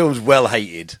 even if a film's well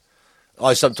hated,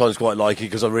 I sometimes quite like it,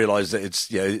 because I realise that it's,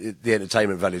 the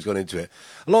entertainment value's gone into it.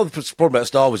 A lot of the problem about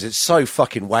Star Wars, it's so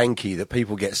fucking wanky that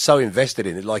people get so invested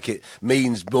in it, like it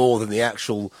means more than the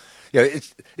actual...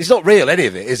 it's not real, any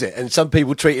of it, is it? And some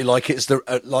people treat it like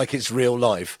it's real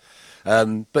life.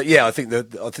 But yeah, I think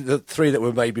the 3 that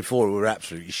were made before were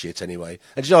absolutely shit anyway.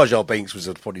 And Jar Jar Binks was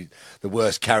probably the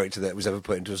worst character that was ever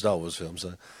put into a Star Wars film.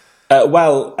 So,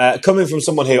 coming from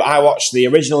someone who I watched the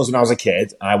originals when I was a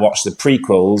kid, and I watched the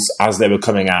prequels as they were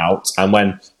coming out, and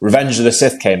when Revenge of the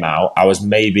Sith came out, I was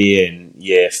maybe in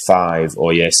year 5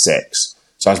 or year 6.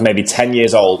 So I was maybe 10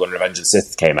 years old when Revenge of the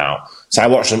Sith came out. So I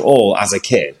watched them all as a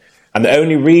kid. And the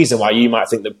only reason why you might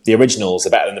think that the originals are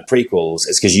better than the prequels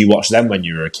is because you watched them when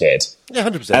you were a kid. Yeah,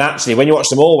 100%. And actually, when you watch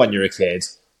them all when you're a kid,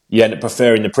 you end up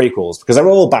preferring the prequels, because they're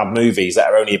all bad movies that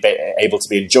are only able to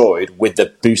be enjoyed with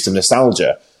the boost of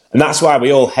nostalgia. And that's why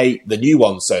we all hate the new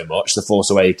ones so much, The Force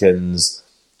Awakens,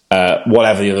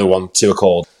 whatever the other 2 are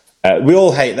called. We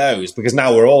all hate those, because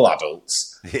now we're all adults.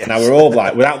 Yes. Now we're all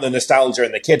without the nostalgia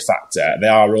and the kid factor, they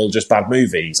are all just bad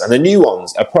movies. And the new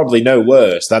ones are probably no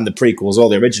worse than the prequels or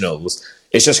the originals.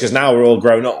 It's just because now we're all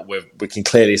grown up, we can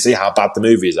clearly see how bad the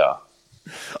movies are.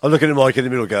 I'm looking at Mike in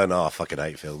the middle going, I fucking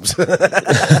hate films. No,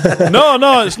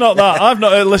 it's not that. I've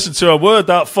not listened to a word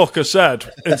that fucker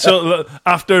said until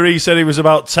after he said he was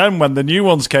about 10 when the new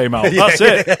ones came out. That's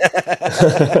it.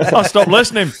 I stopped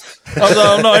listening.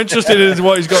 I'm not interested in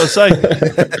what he's got to say.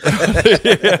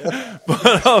 Yeah.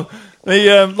 But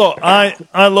look,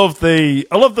 I love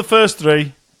the first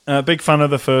 3. Big fan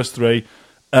of the first 3.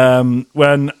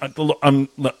 When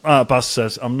Baz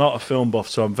says I'm not a film buff,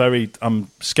 so I'm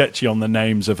sketchy on the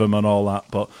names of them and all that.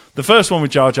 But the first one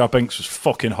with Jar Jar Binks was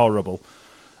fucking horrible.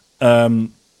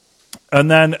 And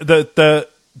then the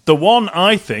one,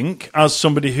 I think, as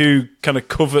somebody who kind of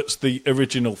covets the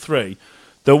original three,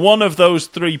 the one of those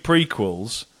three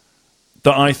prequels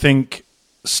that I think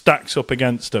stacks up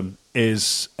against them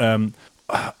is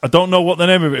I don't know what the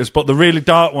name of it is, but the really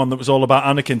dark one that was all about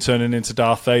Anakin turning into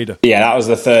Darth Vader. Yeah, that was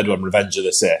the third one, Revenge of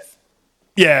the Sith.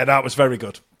 Yeah, that was very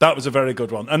good. That was a very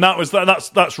good one, and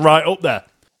that's right up there.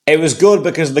 It was good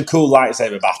because of the cool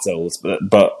lightsaber battles,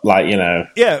 but like, you know,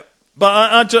 yeah.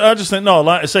 But I just think, no,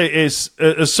 like I say, is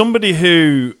as somebody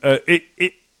who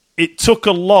it took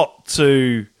a lot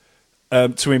to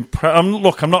impress.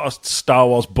 Look, I'm not a Star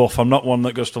Wars buff. I'm not one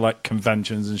that goes to like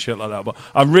conventions and shit like that. But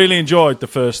I really enjoyed the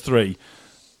first three.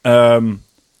 Probably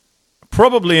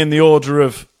in the order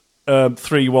of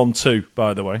 3, 1, 2.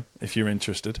 By the way, if you're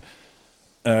interested,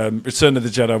 Return of the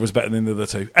Jedi was better than the other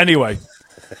two. Anyway.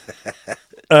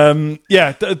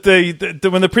 Yeah,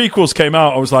 when the prequels came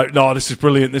out, I was like, "No, this is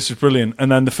brilliant,"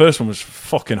 and then the first one was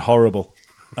fucking horrible.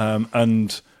 But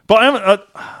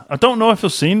I don't know if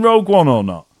I've seen Rogue One or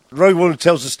not. Rogue One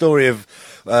tells the story of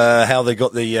how they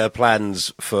got the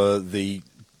plans for the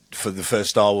first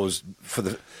Star Wars for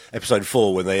the Episode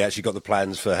 4 when they actually got the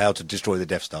plans for how to destroy the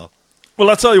Death Star. Well,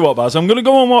 I'll tell you what, Baz. I'm going to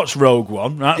go and watch Rogue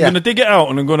One. Right? I'm going to dig it out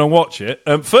and I'm going to watch it.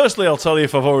 Firstly, I'll tell you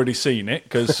if I've already seen it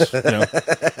because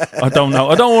I don't know.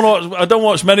 I don't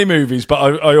watch many movies,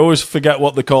 but I always forget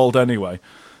what they're called anyway.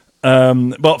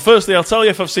 But firstly, I'll tell you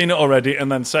if I've seen it already, and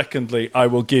then secondly, I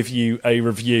will give you a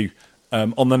review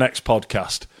on the next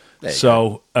podcast.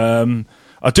 So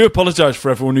I do apologise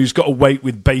for everyone who's got to wait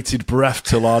with bated breath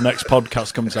till our next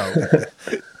podcast comes out.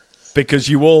 Because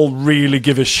you all really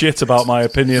give a shit about my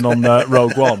opinion on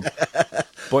Rogue One.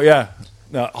 But yeah,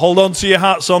 hold on to your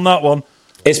hats on that one.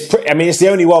 It's the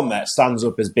only one that stands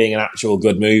up as being an actual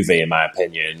good movie, in my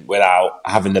opinion, without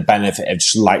having the benefit of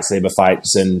just lightsaber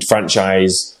fights and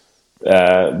franchise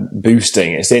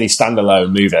boosting. It's the only standalone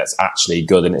movie that's actually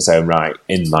good in its own right,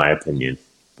 in my opinion.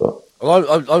 But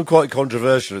well, I'm quite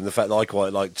controversial in the fact that I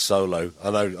quite liked Solo. I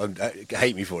know,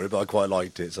 hate me for it, but I quite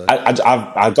liked it. So.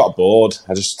 I got bored.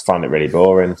 I just found it really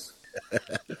boring.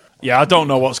 Yeah, I don't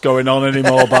know what's going on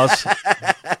anymore, Baz.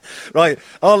 Right,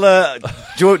 I'll. Do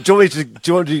you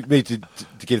want me to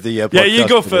give the? Yeah, you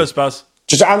go first, Baz.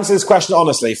 Just to answer this question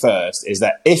honestly first, is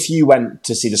that if you went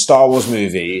to see the Star Wars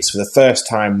movies for the first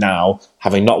time now,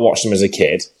 having not watched them as a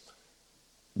kid,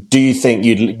 do you think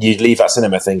you'd leave that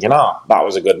cinema thinking, that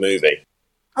was a good movie?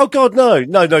 Oh God, no.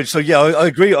 So yeah, I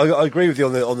agree. I agree with you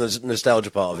on the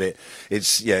nostalgia part of it.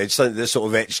 It's something that's sort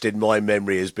of etched in my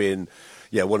memory as being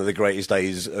one of the greatest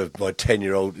days of my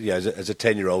 10-year-old. Yeah, as a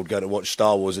 10-year-old going to watch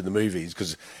Star Wars in the movies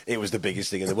because it was the biggest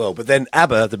thing in the world. But then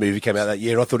ABBA, the movie, came out that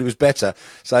year. I thought it was better.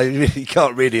 So you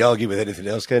can't really argue with anything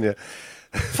else, can you?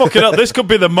 Fucking hell, this could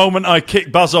be the moment I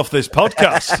kick Baz off this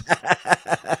podcast.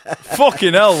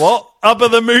 Fucking hell, what? ABBA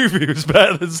the movie was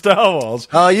better than Star Wars.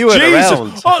 Oh, you weren't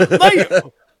around. Mate,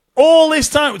 all this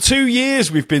time, 2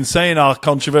 years we've been saying our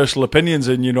controversial opinions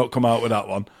and you not come out with that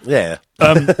one. Yeah.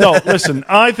 No, listen,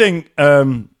 I think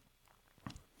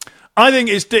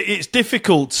it's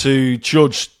difficult to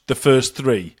judge the first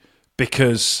three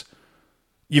because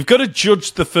you've got to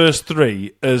judge the first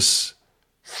three as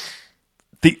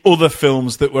the other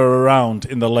films that were around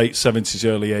in the late 70s,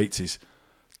 early 80s.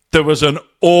 There was an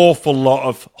awful lot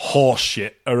of horse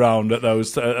shit around at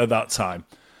that time.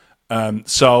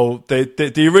 So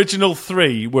the original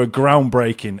three were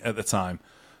groundbreaking at the time.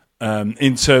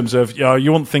 In terms of,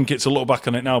 you wouldn't think it's a look back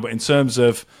on it now, but in terms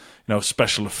of,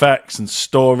 special effects and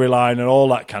storyline and all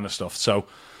that kind of stuff. So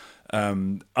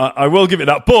I will give it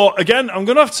that. But again, I'm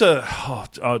going to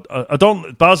have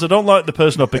to. Baz, I don't like the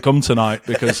person I've become tonight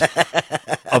because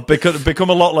I've become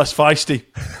a lot less feisty.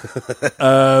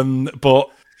 But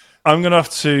I'm going to have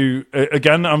to.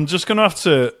 Again, I'm just going to have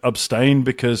to abstain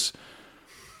because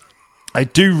I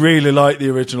do really like the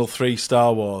original 3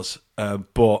 Star Wars,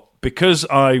 but because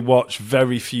I watch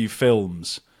very few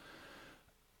films,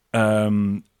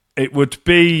 it would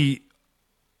be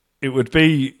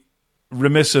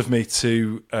remiss of me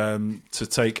to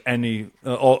take any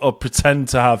or pretend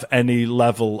to have any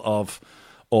level of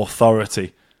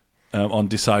authority on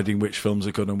deciding which films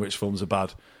are good and which films are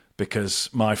bad, because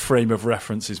my frame of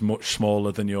reference is much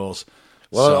smaller than yours.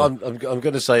 Well, so, I'm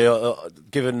going to say,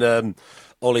 given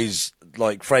Ollie's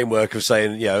framework of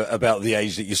saying, about the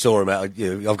age that you saw him at,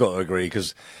 I've got to agree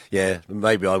because,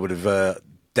 maybe I would have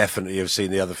definitely have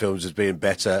seen the other films as being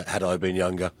better had I been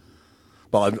younger.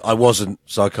 but I wasn't,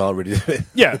 so I can't really do it.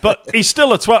 Yeah, but he's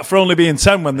still a twat for only being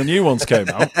 10 when the new ones came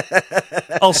out.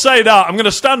 I'll say that. I'm going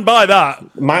to stand by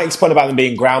that. Mike's point about them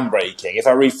being groundbreaking, if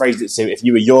I rephrased it to if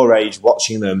you were your age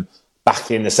watching them back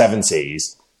in the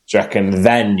 70s, do you reckon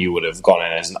then you would have gone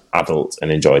in as an adult and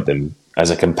enjoyed them as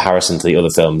a comparison to the other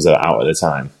films that were out at the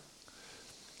time?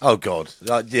 Oh, God.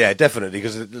 Yeah, definitely,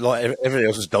 because like everything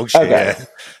else is dog shit. Okay.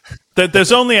 Yeah.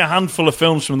 There's only a handful of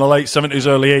films from the late 70s,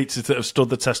 early 80s that have stood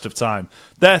the test of time.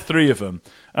 There are 3 of them.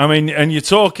 I mean, and you're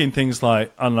talking things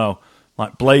like, I don't know,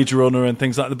 like Blade Runner and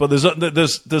things like that. But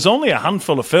there's only a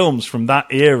handful of films from that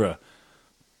era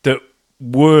that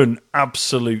weren't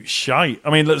absolute shite.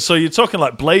 I mean, so you're talking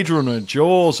like Blade Runner and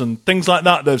Jaws and things like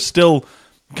that. They've still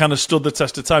kind of stood the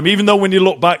test of time. Even though when you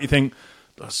look back, you think,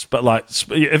 but like,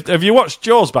 have you watched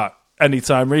Jaws back any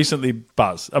time recently,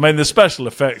 Baz? I mean, the special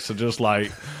effects are just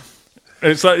like,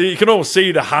 it's like you can all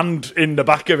see the hand in the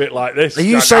back of it like this. Are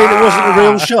you like, saying it wasn't a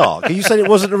real shark? Are you saying it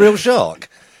wasn't a real shark?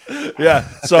 Yeah.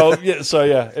 So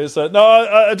yeah. It's no,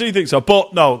 I do think so.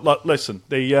 But no, like, listen,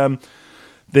 the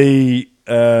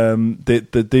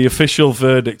official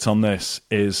verdict on this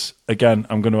is, again,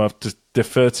 I'm going to have to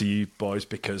defer to you boys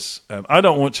because I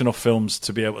don't watch enough films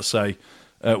to be able to say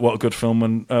what a good film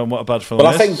and what a bad film is.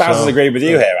 Well, I think Baz has agreed with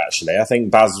you here, actually. I think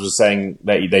Baz was saying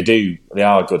that they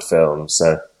are good films,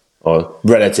 or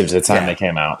relative to the time they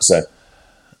came out. So,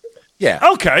 yeah.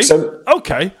 Okay.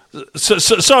 Okay. So,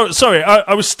 sorry,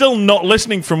 I was still not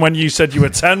listening from when you said you were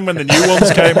 10 when the new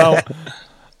ones came out.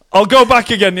 I'll go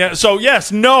back again. Yeah. So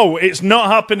yes, no, it's not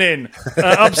happening.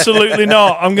 Absolutely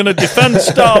not. I'm going to defend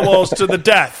Star Wars to the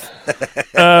death,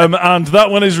 and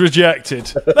that one is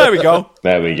rejected. There we go.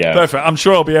 There we go. Perfect. I'm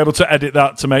sure I'll be able to edit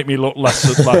that to make me look less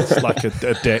like a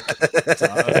dick. So,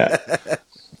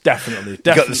 definitely.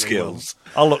 Got the skills.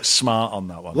 I'll look smart on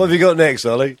that one. What have you got next,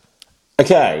 Ollie?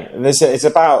 Okay, it's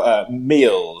about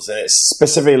meals, and it's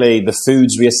specifically the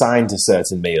foods we assign to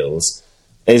certain meals.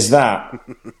 Is that...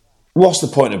 What's the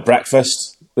point of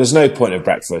breakfast? There's no point of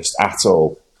breakfast at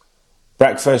all.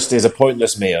 Breakfast is a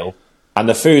pointless meal, and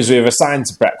the foods we have assigned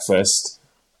to breakfast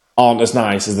aren't as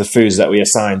nice as the foods that we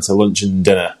assign to lunch and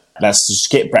dinner. Let's just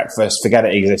skip breakfast, forget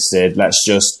it existed. Let's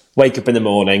just wake up in the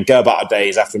morning, go about our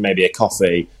days after maybe a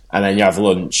coffee, and then you have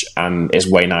lunch, and it's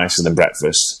way nicer than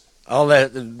breakfast. I'll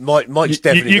let Mike's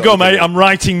definitely. You go, mate. I'm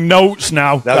writing notes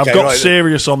now. Okay, I've got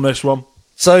serious on this one.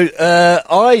 So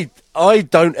I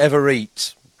don't ever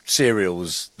eat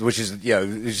cereals, which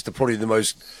is probably the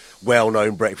most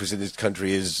well-known breakfast in this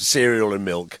country is cereal and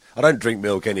milk. I don't drink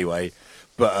milk anyway,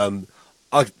 but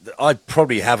I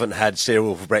probably haven't had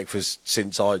cereal for breakfast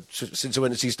since I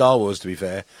went to see Star Wars. To be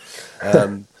fair,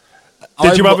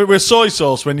 did you have it with soy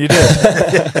sauce when you did?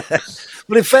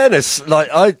 Well, in fairness, like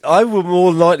I will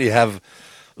more likely have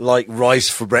like rice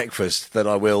for breakfast than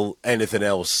I will anything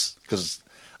else because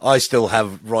I still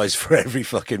have rice for every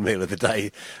fucking meal of the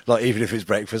day, like even if it's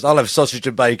breakfast. I'll have sausage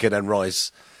and bacon and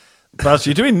rice. Baz,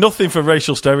 you're doing nothing for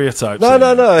racial stereotypes. No.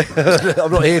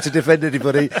 I'm not here to defend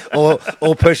anybody or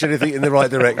push anything in the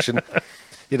right direction.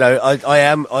 You know,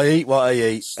 I eat what I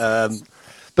eat.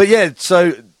 But yeah,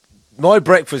 so my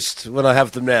breakfast when I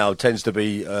have them now tends to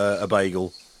be a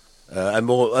bagel, and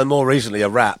more recently a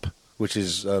wrap, which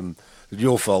is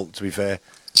your fault, to be fair.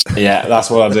 Yeah, that's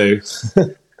what I do.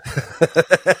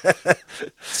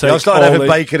 So I've started having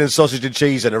bacon and sausage and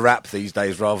cheese in a wrap these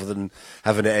days rather than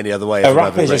having it any other way. A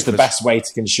wrap is just the best way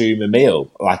to consume a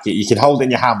meal. Like you can hold it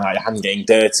in your hand without your hand getting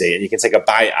dirty, and you can take a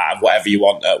bite out of whatever you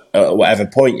want at whatever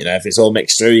point. You know, if it's all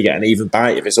mixed through, you get an even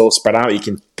bite. If it's all spread out, you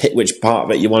can pick which part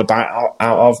of it you want to bite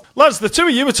out of. Lads, the two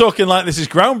of you are talking like this is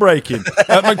groundbreaking.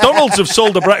 McDonald's have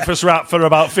sold a breakfast wrap for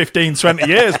about 15, 20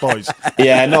 years, boys.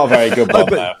 Yeah, not a very good one,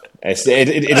 though.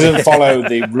 It doesn't follow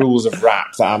the rules of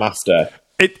wrap that I'm after.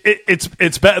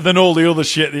 It's better than all the other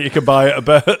shit that you can buy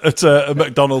at a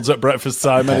McDonald's at breakfast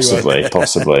time. Anyway,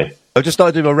 possibly. I've just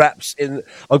started doing my wraps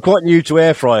I'm quite new to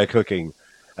air fryer cooking,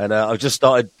 and I've just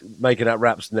started making out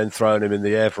wraps and then throwing them in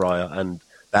the air fryer, and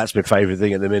that's my favourite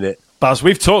thing at the minute. Baz,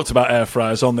 we've talked about air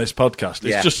fryers on this podcast.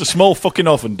 It's just a small fucking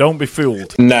oven. Don't be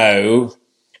fooled. No.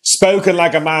 Spoken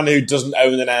like a man who doesn't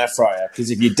own an air fryer,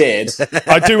 because if you did,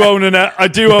 I do own an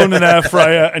air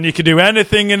fryer, and you can do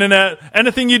anything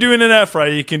anything you do in an air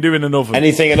fryer, you can do in an oven.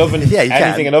 Anything an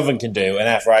oven can do, an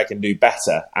air fryer can do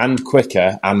better and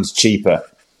quicker and cheaper.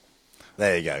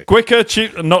 There you go. Quicker,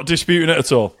 cheaper, not disputing it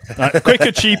at all.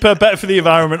 Quicker, cheaper, better for the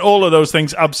environment. All of those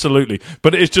things, absolutely.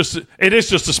 But it is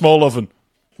just a small oven.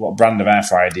 What brand of air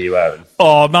fryer do you own?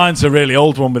 Oh, mine's a really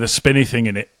old one with a spinny thing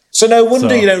in it. So no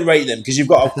wonder you don't rate them, because you've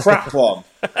got a crap one.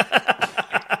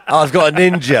 I've got a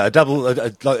ninja,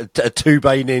 a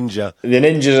two-bay ninja. The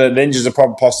ninjas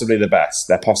are possibly the best.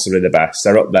 They're possibly the best.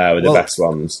 They're up there with the best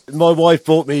ones. My wife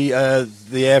bought me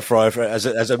the air fryer as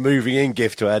a moving-in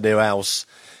gift to our new house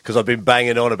because I've been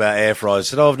banging on about air fryers. I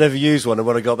said, I've never used one. And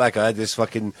when I got back, I had this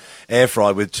fucking air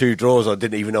fryer with 2 drawers. I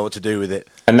didn't even know what to do with it.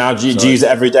 And now do you use it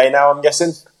every day now, I'm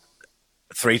guessing?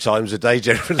 3 times a day,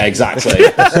 generally. Exactly.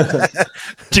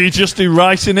 Do you just do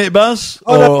rice in it, Baz?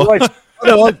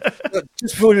 No,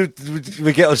 just before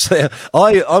we get on,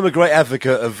 I'm a great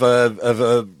advocate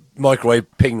of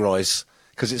microwave ping rice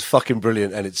because it's fucking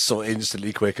brilliant and it's sort of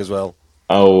instantly quick as well.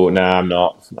 Oh, no, I'm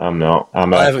not.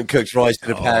 I haven't cooked rice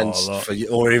in a pan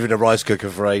or even a rice cooker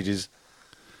for ages.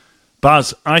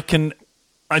 Baz, I think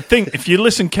if you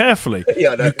listen carefully,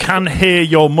 you can hear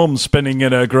your mum spinning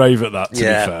in her grave at that, to be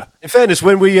fair. In fairness,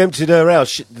 when we emptied her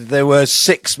house, there were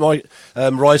 6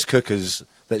 rice cookers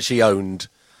that she owned.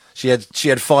 She had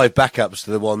 5 backups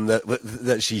to the one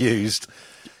that she used.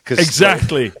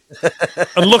 Exactly.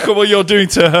 And look at what you're doing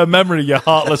to her memory, you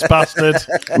heartless bastard.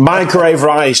 Microwave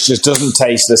rice just doesn't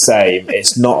taste the same.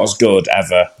 It's not as good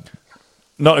ever.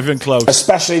 Not even close.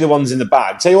 Especially the ones in the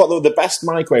bag. Tell you what, the best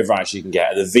microwave rice you can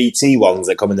get are the VT ones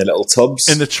that come in the little tubs.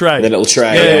 In the tray. The little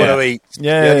tray. The one I eat.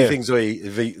 The only things I eat,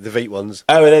 the VT ones.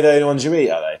 Oh, are they the only ones you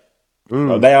eat, are they?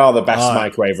 Well, they are the best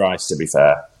microwave rice, to be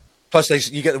fair.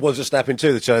 Plus, you get the ones that snap in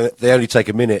too. They only take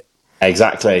a minute.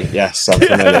 Exactly. Yes, I'm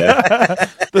familiar.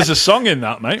 There's a song in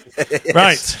that, mate. Yes.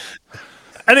 Right.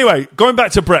 Anyway, going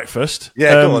back to breakfast.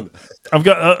 Yeah, go on.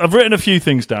 I've written a few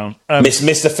things down.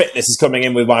 Mr. Fitness is coming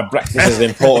in with my breakfast as an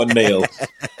important meal.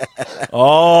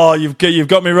 Oh, you've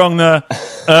got me wrong there.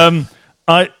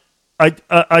 I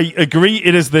agree.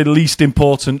 It is the least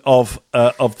important of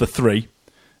the 3.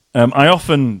 I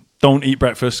often don't eat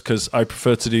breakfast because I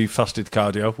prefer to do fasted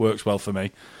cardio. Works well for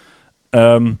me.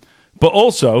 But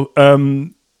also,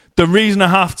 the reason I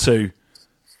have to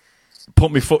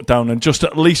put my foot down and just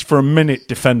at least for a minute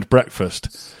defend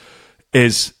breakfast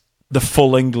is the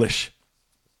full English.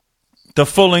 The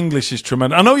full English is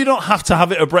tremendous. I know you don't have to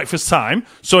have it at breakfast time,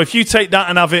 so if you take that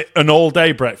and have it an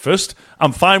all-day breakfast,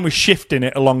 I'm fine with shifting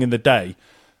it along in the day.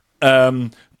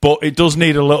 But it does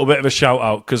need a little bit of a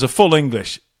shout-out because a full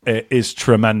English is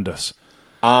tremendous.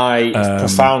 I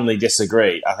profoundly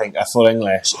disagree. I think a full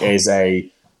English is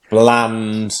a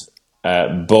bland,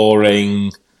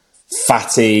 boring,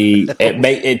 fatty.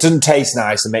 It doesn't taste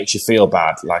nice and makes you feel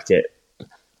bad. Like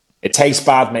it tastes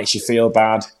bad, makes you feel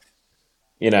bad.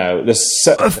 You know,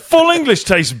 full English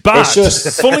tastes bad. It's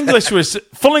just full English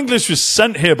was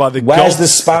sent here by the Where's gods. the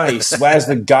spice? Where's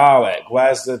the garlic?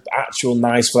 Where's the actual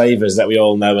nice flavours that we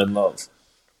all know and love?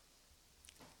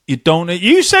 You don't.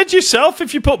 You said yourself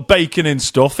if you put bacon in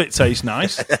stuff, it tastes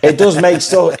nice. It does make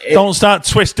stuff. Don't start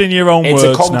twisting your own words.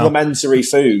 It's a complementary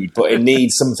food, but it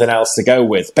needs something else to go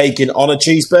with. Bacon on a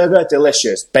cheeseburger,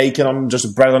 delicious. Bacon on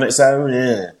just bread on its own,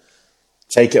 yeah.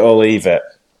 Take it or leave it.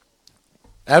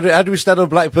 How do we stand on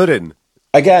black pudding?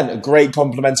 Again, a great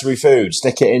complementary food.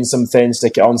 Stick it in something,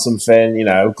 stick it on something. You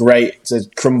know, great to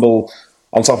crumble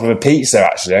on top of a pizza.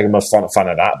 Actually, I'm a fan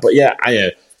of that. But yeah,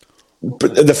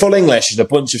 but the full English is a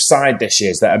bunch of side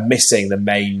dishes that are missing the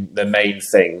main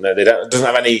thing. It doesn't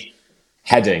have any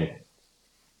heading.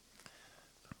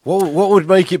 What would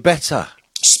make it better?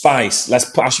 Spice.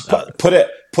 I should put it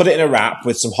in a wrap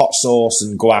with some hot sauce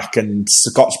and guac and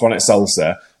Scotch bonnet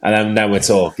salsa, and then we're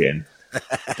talking.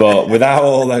 But without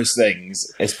all those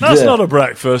things, that's not a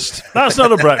breakfast. That's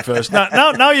not a breakfast.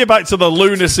 Now you're back to the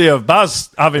lunacy of Baz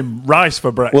having rice for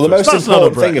breakfast. Well, the most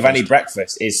important thing of any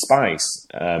breakfast is spice,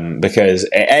 because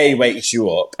it A, wakes you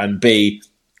up, and B,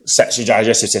 sets your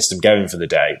digestive system going for the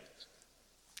day.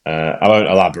 I won't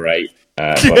elaborate,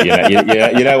 but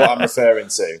you know what I'm referring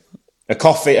to. A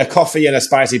coffee and a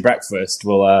spicy breakfast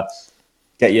will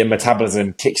get your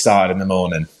metabolism kick-started in the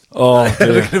morning. Oh,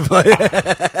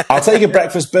 I'll take a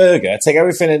breakfast burger, take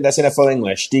everything that's in a full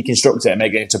English, deconstruct it and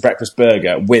make it into a breakfast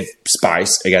burger with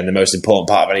spice. Again, the most important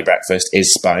part of any breakfast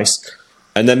is spice.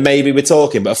 And then maybe we're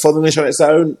talking, but a full English on its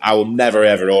own, I will never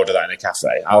ever order that in a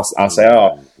cafe. I'll say,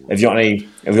 have you got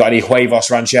any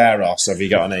huevos rancheros, or have you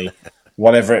got any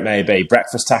whatever it may be,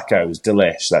 breakfast tacos,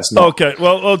 delish. That's not okay.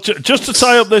 Well, just to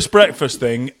tie up this breakfast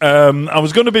thing, I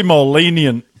was going to be more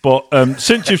lenient, but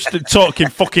since you're talking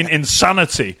fucking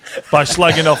insanity by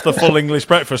slagging off the full English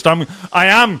breakfast, I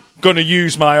am going to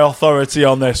use my authority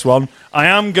on this one. I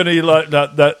am going to let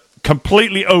that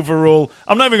completely overrule.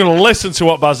 I'm not even going to listen to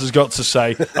what Baz has got to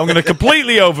say. I'm going to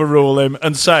completely overrule him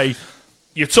and say,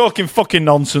 you're talking fucking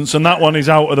nonsense, and that one is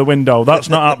out of the window. That's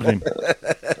not happening.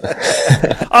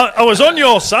 I was on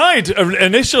your side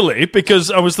initially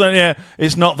because I was thinking, yeah,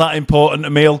 it's not that important a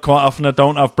meal. Quite often I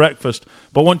don't have breakfast.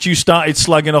 But once you started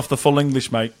slagging off the full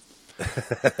English, mate,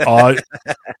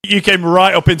 you came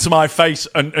right up into my face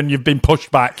and you've been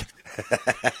pushed back.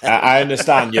 I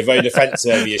understand. You're very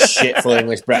defensive of your shit full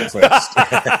English breakfast.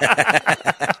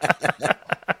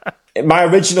 My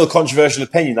original controversial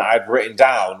opinion that I'd written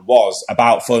down was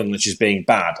about full English as being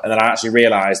bad, and then I actually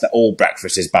realised that all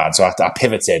breakfast is bad, so I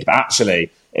pivoted. But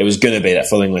actually, it was going to be that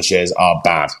full Englishes are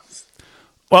bad.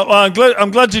 Well, I'm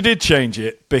glad you did change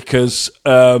it because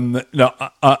I'd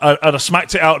have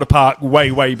smacked it out of the park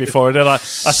way before I did. I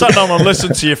sat down and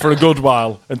listened to you for a good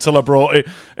while until I brought it.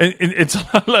 Until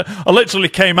I literally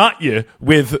came at you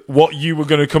with what you were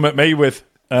going to come at me with.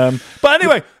 But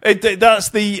anyway, that's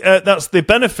the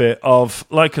benefit of,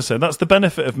 like I said, that's the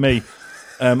benefit of me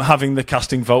having the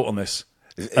casting vote on this.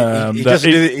 He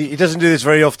doesn't do this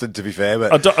very often, to be fair.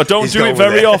 But I don't do it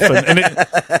very often,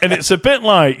 and it's a bit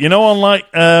like, you know, on like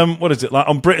what is it like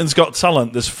on Britain's Got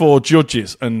Talent? There's 4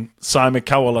 judges, and Simon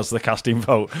Cowell has the casting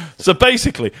vote. So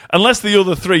basically, unless the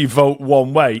other 3 vote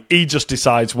one way, he just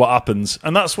decides what happens,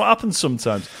 and that's what happens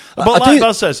sometimes. But like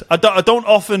Baz says, I don't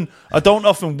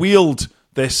often wield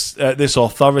this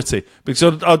authority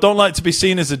because I don't like to be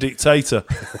seen as a dictator.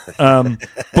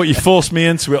 But you forced me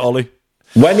into it, Ollie.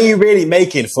 When are you really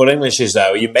making full Englishes,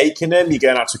 though? Are you making them? Are you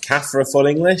going out to a cafe for a full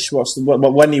English?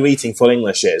 When are you eating full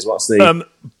Englishes? What's the...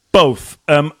 Both.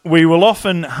 We will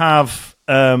often have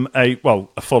a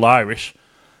full Irish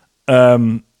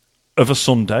of a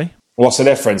Sunday. What's the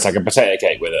difference? Like a potato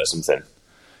cake with it or something?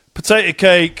 Potato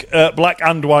cake, black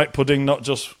and white pudding, not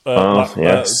just black.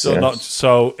 Yes.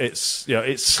 So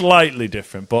it's slightly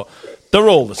different, but they're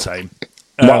all the same.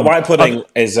 White pudding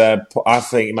is, I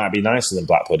think it might be nicer than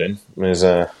black pudding.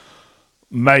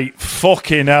 Mate,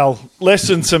 fucking hell.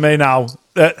 Listen to me now.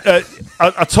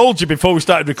 I told you before we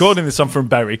started recording this, I'm from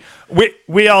Bury.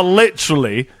 We are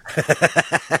literally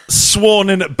sworn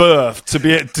in at birth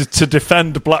to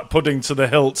defend black pudding to the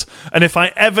hilt. And if I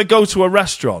ever go to a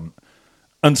restaurant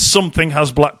and something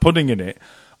has black pudding in it,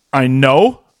 I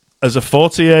know, as a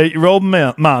 48-year-old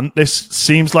man, this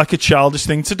seems like a childish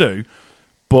thing to do,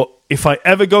 but if I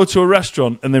ever go to a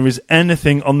restaurant and there is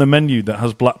anything on the menu that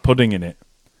has black pudding in it,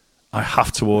 I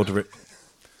have to order it.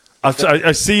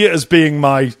 I see it as being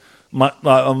my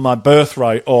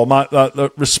birthright or my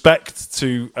respect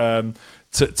to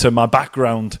my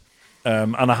background,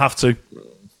 and I have to.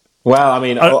 Well, I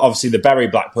mean, obviously the berry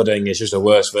black pudding is just a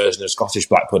worse version of Scottish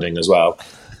black pudding as well.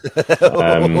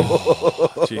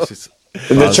 Jesus.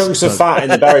 The chunks of fat in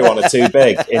the berry one are too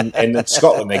big. In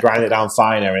Scotland, they grind it down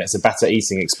finer, and it's a better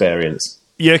eating experience.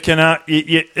 You can,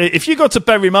 if you go to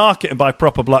Berry Market and buy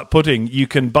proper black pudding, you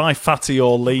can buy fatty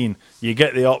or lean. You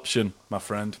get the option, my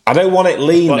friend. I don't want it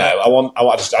lean though.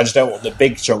 I just don't want the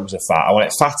big chunks of fat. I want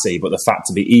it fatty, but the fat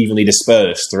to be evenly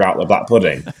dispersed throughout the black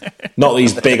pudding, not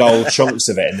these big old chunks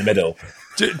of it in the middle.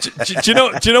 Do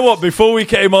you know what? Before we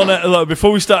came on,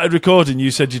 before we started recording, you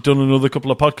said you'd done another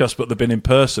couple of podcasts, but they've been in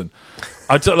person.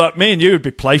 Me and you would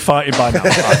be play fighting by now, I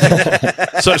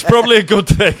think. So it's probably a good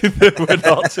thing that we're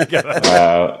not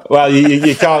together. Well,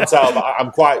 you can't tell, but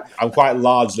I'm quite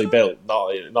largely built. Not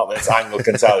that this angle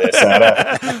can tell you. So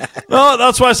no,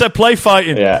 that's why I said play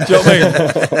fighting. Yeah. Do you know what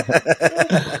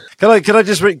I mean? Can I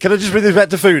just bring this back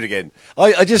to food again?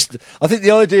 I think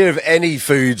the idea of any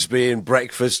foods being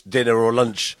breakfast, dinner, or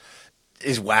lunch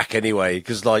is whack anyway.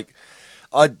 Because like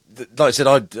I said,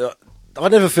 I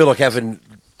never feel like having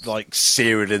like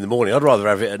cereal in the morning. I'd rather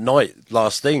have it at night,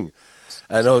 last thing.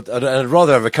 And I'd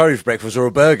rather have a curry for breakfast or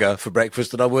a burger for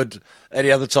breakfast than I would any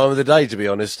other time of the day, to be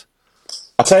honest.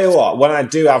 I'll tell you what, when I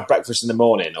do have breakfast in the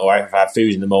morning or I have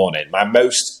food in the morning, my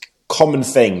most common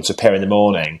thing to prepare in the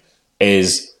morning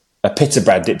is a pita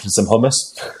bread dipped in some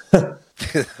hummus.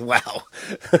 Wow.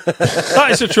 That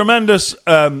is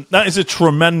a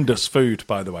tremendous food,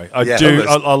 by the way. I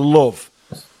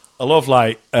love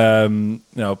like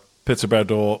pita bread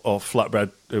or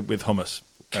flatbread with hummus.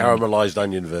 Caramelised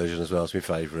onion version as well. It's my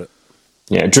favourite.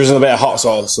 Yeah, drizzle a bit of hot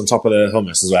sauce on top of the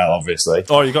hummus as well, obviously.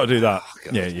 Oh, you got to do that. Oh,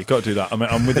 yeah, you got to do that.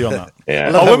 I'm with you on that.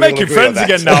 Yeah. We're making friends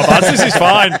again now, Baz. This is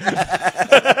fine.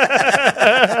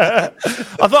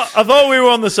 I thought we were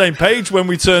on the same page when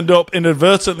we turned up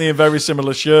inadvertently in very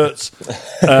similar shirts,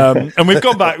 and we've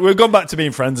gone back to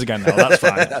being friends again now. That's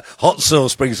fine. Hot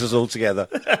sauce brings us all together.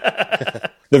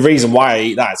 The reason why I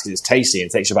eat that is because it's tasty and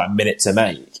it takes you about a minute to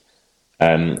make.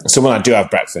 So when I do have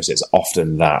breakfast, it's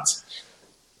often that.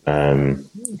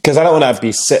 Because I don't want to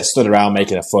be stood around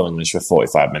making a full English for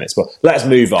 45 minutes. But let's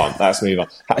move on.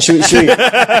 Should we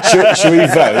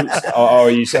vote? Or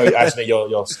are you actually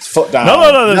your foot down?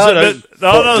 No.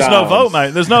 There's no vote,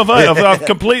 mate. There's no vote. I've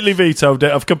completely vetoed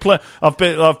it. I've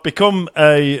become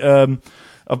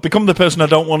I've become the person I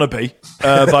don't want to be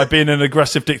by being an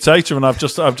aggressive dictator, and I've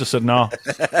just said no.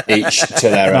 Each to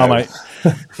their own. No, mate.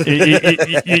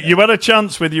 You had a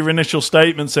chance with your initial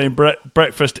statement saying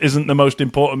breakfast isn't the most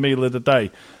important meal of the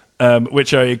day,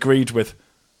 which I agreed with.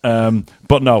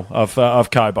 But no,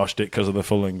 I've kiboshed it because of the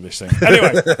full English thing.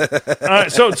 Anyway, all right,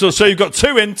 so you've got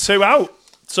 2 in, 2 out.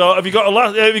 So have you got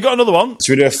another one?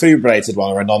 Should we do a food-related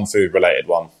one or a non-food related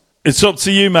one? It's up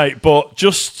to you, mate. But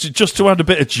just to add a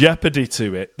bit of jeopardy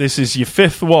to it, this is your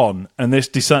 5th one, and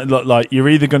this like you're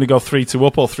either going to go 3-2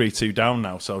 up or 3-2 down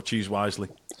now. So choose wisely.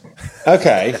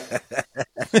 Okay.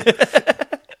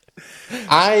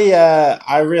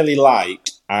 I really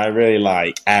like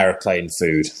aeroplane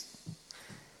food.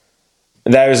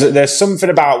 There's something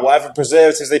about whatever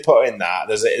preservatives they put in that.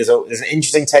 There's an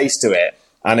interesting taste to it,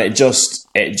 and it just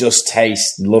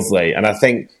tastes lovely. And I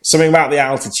think something about the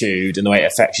altitude and the way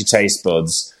it affects your taste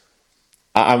buds.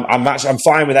 I'm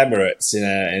fine with Emirates in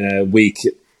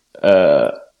a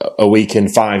week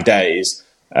and 5 days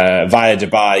via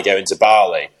Dubai going to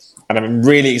Bali, and I'm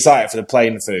really excited for the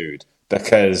plane food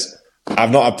because I've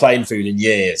not had plane food in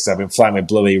years. So I've been flying with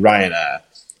Bluey Ryanair,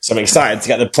 so I'm excited to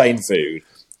get the plane food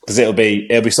because it'll be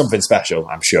something special.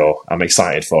 I'm sure. I'm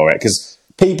excited for it because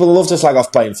people love to slag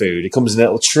off plain food. It comes in a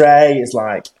little tray. It's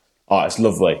like, oh, it's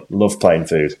lovely. Love plain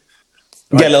food.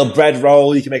 You get a little bread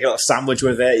roll. You can make a little sandwich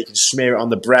with it. You can smear it on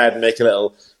the bread and make a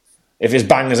little... If it's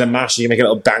bangers and mash, you can make a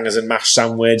little bangers and mash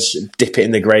sandwich, dip it in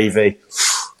the gravy.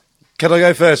 Can I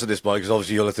go first on this, Mike? Because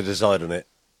obviously you'll have to decide on it.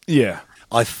 Yeah.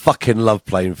 I fucking love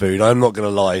plain food. I'm not going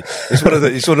to lie.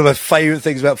 It's one of my favourite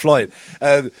things about flying.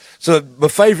 So my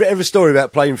favourite ever story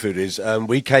about plain food is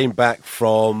we came back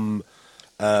from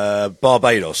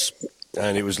Barbados,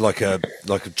 and it was like a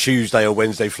Tuesday or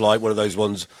Wednesday flight, one of those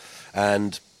ones,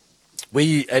 and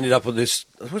we ended up on this.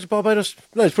 Was it Barbados?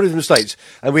 No, it's probably from the States.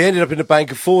 And we ended up in a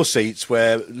bank of 4 seats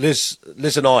where Liz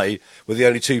and I were the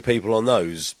only 2 people on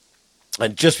those.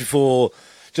 And just as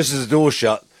the door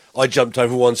shut, I jumped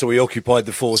over one, so we occupied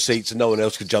the 4 seats and no one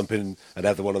else could jump in and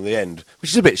have the one on the end,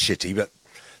 which is a bit shitty, but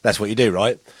that's what you do,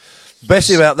 right? Best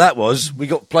thing about that was we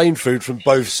got plain food from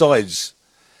both sides.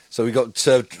 So we got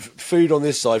served food on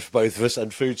this side for both of us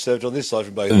and food served on this side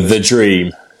for both of us. The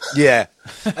dream. Yeah.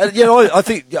 And, I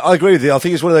think I agree with you. I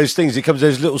think it's one of those things. It comes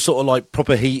those little sort of like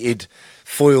proper heated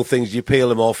foil things. You peel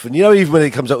them off. And, even when it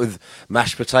comes up with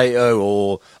mashed potato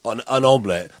or an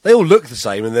omelette, they all look the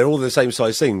same and they're all the same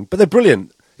size thing. But they're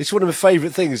brilliant. It's one of my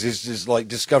favourite things is just like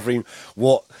discovering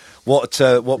what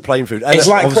plain food. And it's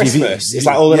like Christmas. It's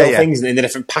like all the little things in the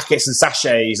different packets and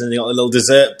sachets, and they got the little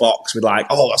dessert box with like,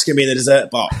 oh, what's going to be in the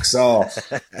dessert box? Oh,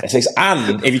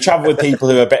 and if you travel with people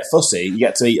who are a bit fussy, you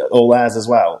get to eat all theirs as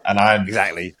well. And I've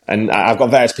got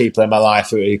various people in my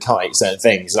life who can't eat certain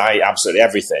things, and I eat absolutely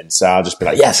everything. So I'll just be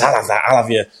like, yes, I'll have that. I'll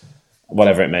have you,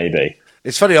 whatever it may be.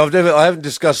 It's funny, I haven't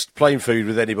discussed plain food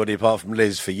with anybody apart from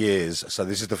Liz for years, so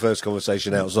this is the first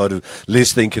conversation outside of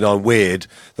Liz thinking I'm weird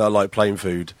that I like plain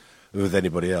food with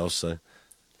anybody else. So,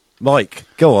 Mike,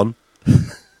 go on.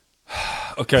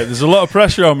 Okay, there's a lot of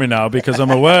pressure on me now because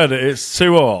I'm aware that it's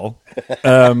 2-2.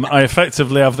 I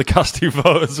effectively have the casting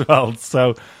vote as well.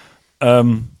 So,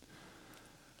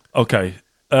 okay.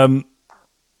 I'm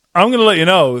going to let you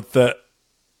know that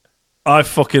I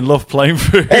fucking love plain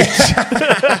food.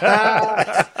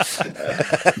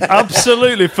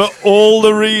 Absolutely, for all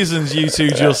the reasons you two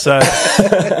just said.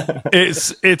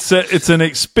 It's an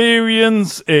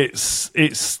experience. If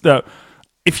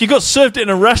you got served it in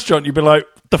a restaurant, you'd be like,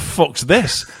 the fuck's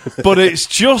this? But it's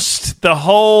just the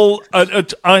whole...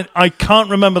 I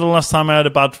can't remember the last time I had a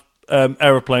bad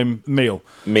aeroplane meal.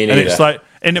 Me neither. And it's like...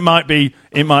 And it might be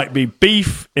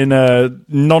beef in a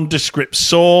nondescript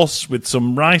sauce with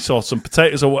some rice or some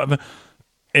potatoes or whatever.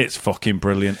 It's fucking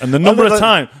brilliant. And the number of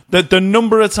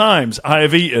times I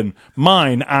have eaten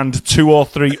mine and 2 or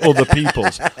 3 other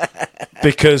people's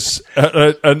because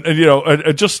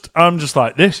I'm just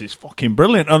like, this is fucking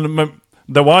brilliant. And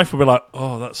the wife will be like,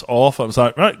 oh, that's awful. I was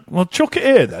like, right, well, chuck it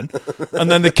here then.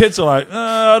 And then the kids are like,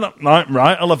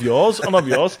 right, I'll have yours. I'll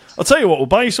tell you what, we'll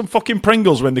buy you some fucking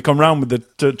Pringles when they come round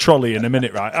with the trolley in a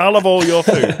minute, right? I'll have all your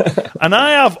food. And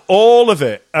I have all of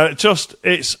it.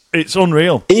 It's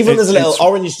unreal. Even there's a little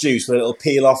orange juice with a little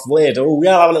peel-off lid. Oh,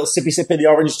 yeah, I'll have a little sippy of the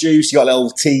orange juice. You got a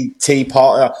little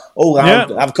teapot. Oh,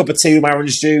 I'll have a cup of tea with my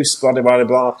orange juice, blah, blah, blah,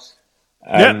 blah.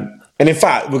 And in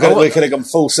fact, we could have gone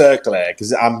full circle here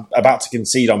because I'm about to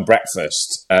concede on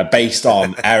breakfast based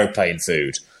on aeroplane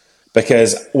food.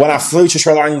 Because when I flew to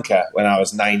Sri Lanka when I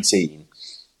was 19,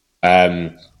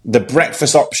 the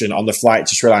breakfast option on the flight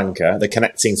to Sri Lanka, the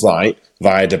connecting flight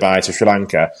via Dubai to Sri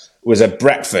Lanka, was a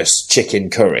breakfast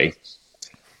chicken curry.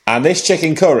 And this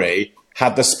chicken curry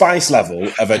had the spice level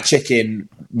of a chicken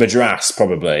madras,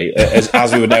 probably,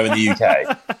 as we would know in the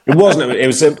UK. It wasn't. It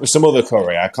was some other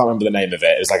curry. I can't remember the name of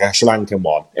it. It was like a Sri Lankan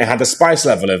one. It had the spice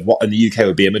level of what in the UK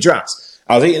would be a madras.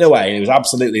 I was eating away, and it was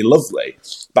absolutely lovely.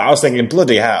 But I was thinking,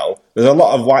 bloody hell, there's a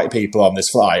lot of white people on this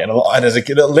flight, and there's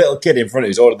a little kid in front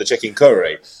who's ordered the chicken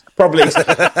curry, probably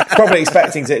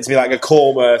expecting it to be like a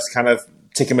korma kind of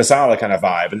tikka masala kind of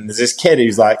vibe. And there's this kid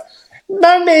who's like,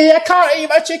 Mummy, I can't eat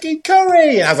my chicken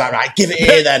curry. And I was like, right, give it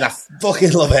here then. I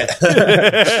fucking love it.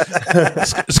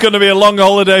 It's going to be a long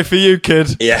holiday for you,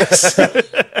 kid. Yes.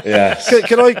 Yes.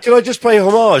 Can I just pay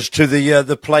homage to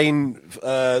the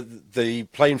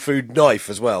plain food knife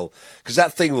as well? Because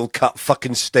that thing will cut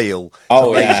fucking steel.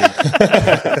 Oh yeah.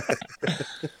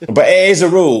 But it is a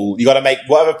rule. You got to make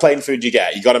whatever plain food you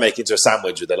get. You got to make it into a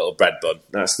sandwich with a little bread bun.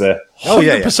 That's the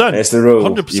 100%. It's the rule.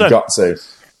 100%. You've got to.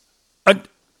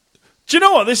 Do you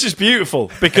know what? This is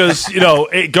beautiful because,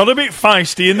 it got a bit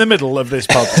feisty in the middle of this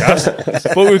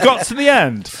podcast, but we've got to the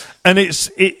end and it's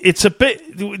a bit,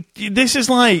 this is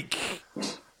like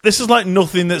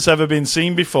nothing that's ever been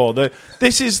seen before.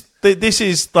 This is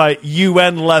like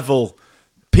UN level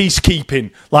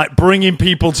peacekeeping, like bringing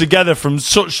people together from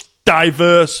such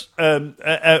diverse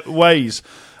ways.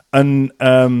 And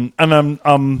I'm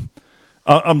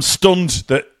stunned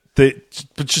that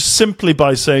just simply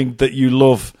by saying that you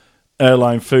love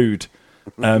airline food,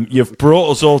 you've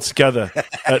brought us all together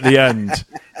at the end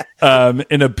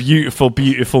in a beautiful,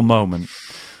 beautiful moment.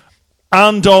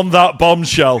 And on that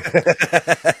bombshell,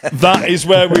 that is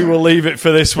where we will leave it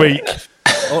for this week.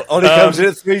 Ollie comes in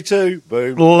at 3-2.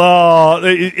 Boom.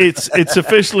 It's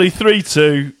officially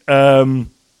 3-2.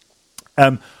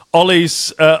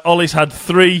 Ollie's had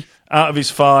 3 out of his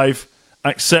 5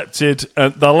 accepted.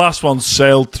 The last one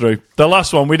sailed through. The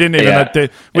last one we didn't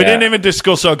even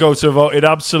discuss or go to a vote. It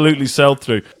absolutely sailed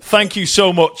through. Thank you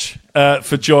so much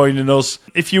for joining us.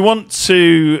 If you want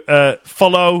to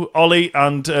follow Ollie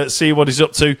and see what he's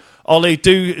up to, Ollie,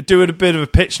 do a bit of a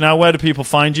pitch now. Where do people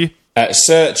find you?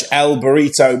 Search El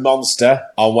Burrito Monster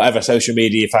on whatever social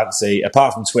media you fancy,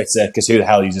 apart from Twitter, because who the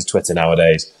hell uses Twitter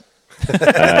nowadays?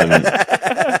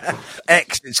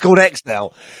 X. It's called X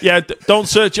now. Yeah, don't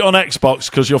search it on Xbox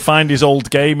because you'll find his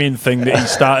old gaming thing that he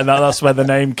started. That's where the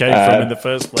name came from in the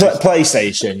first place.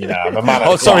 PlayStation, I'm a man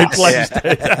of class. Sorry,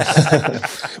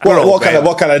 PlayStation.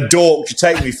 What kind of dork do you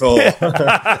take me for?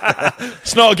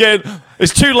 It's not again.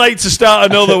 It's too late to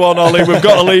start another one, Ollie. We've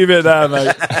got to leave it there,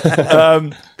 mate.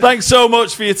 Thanks so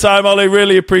much for your time, Ollie.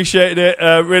 Really appreciated it.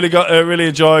 Really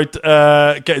enjoyed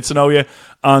getting to know you,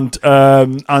 and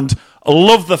I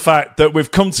love the fact that we've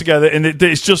come together and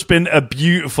it's just been a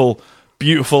beautiful,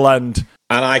 beautiful end.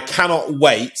 And I cannot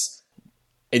wait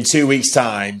in 2 weeks'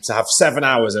 time to have 7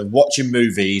 hours of watching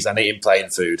movies and eating plain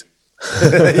food.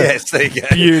 Yes, there you go.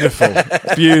 Beautiful,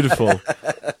 beautiful.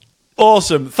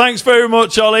 Awesome. Thanks very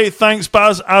much, Ollie. Thanks,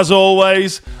 Baz, as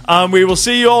always. And we will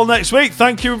see you all next week.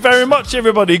 Thank you very much,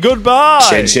 everybody. Goodbye.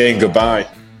 Chin chin, goodbye.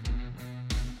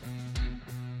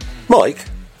 Mike?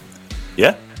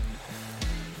 Yeah?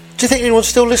 Do you think anyone's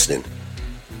still listening?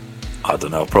 I don't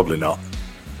know, probably not.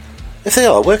 If they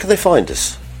are, where can they find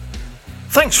us?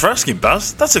 Thanks for asking,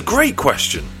 Baz. That's a great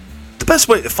question. The best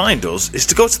way to find us is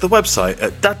to go to the website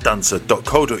at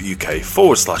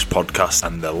daddancer.co.uk/podcast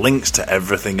and the links to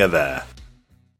everything are there.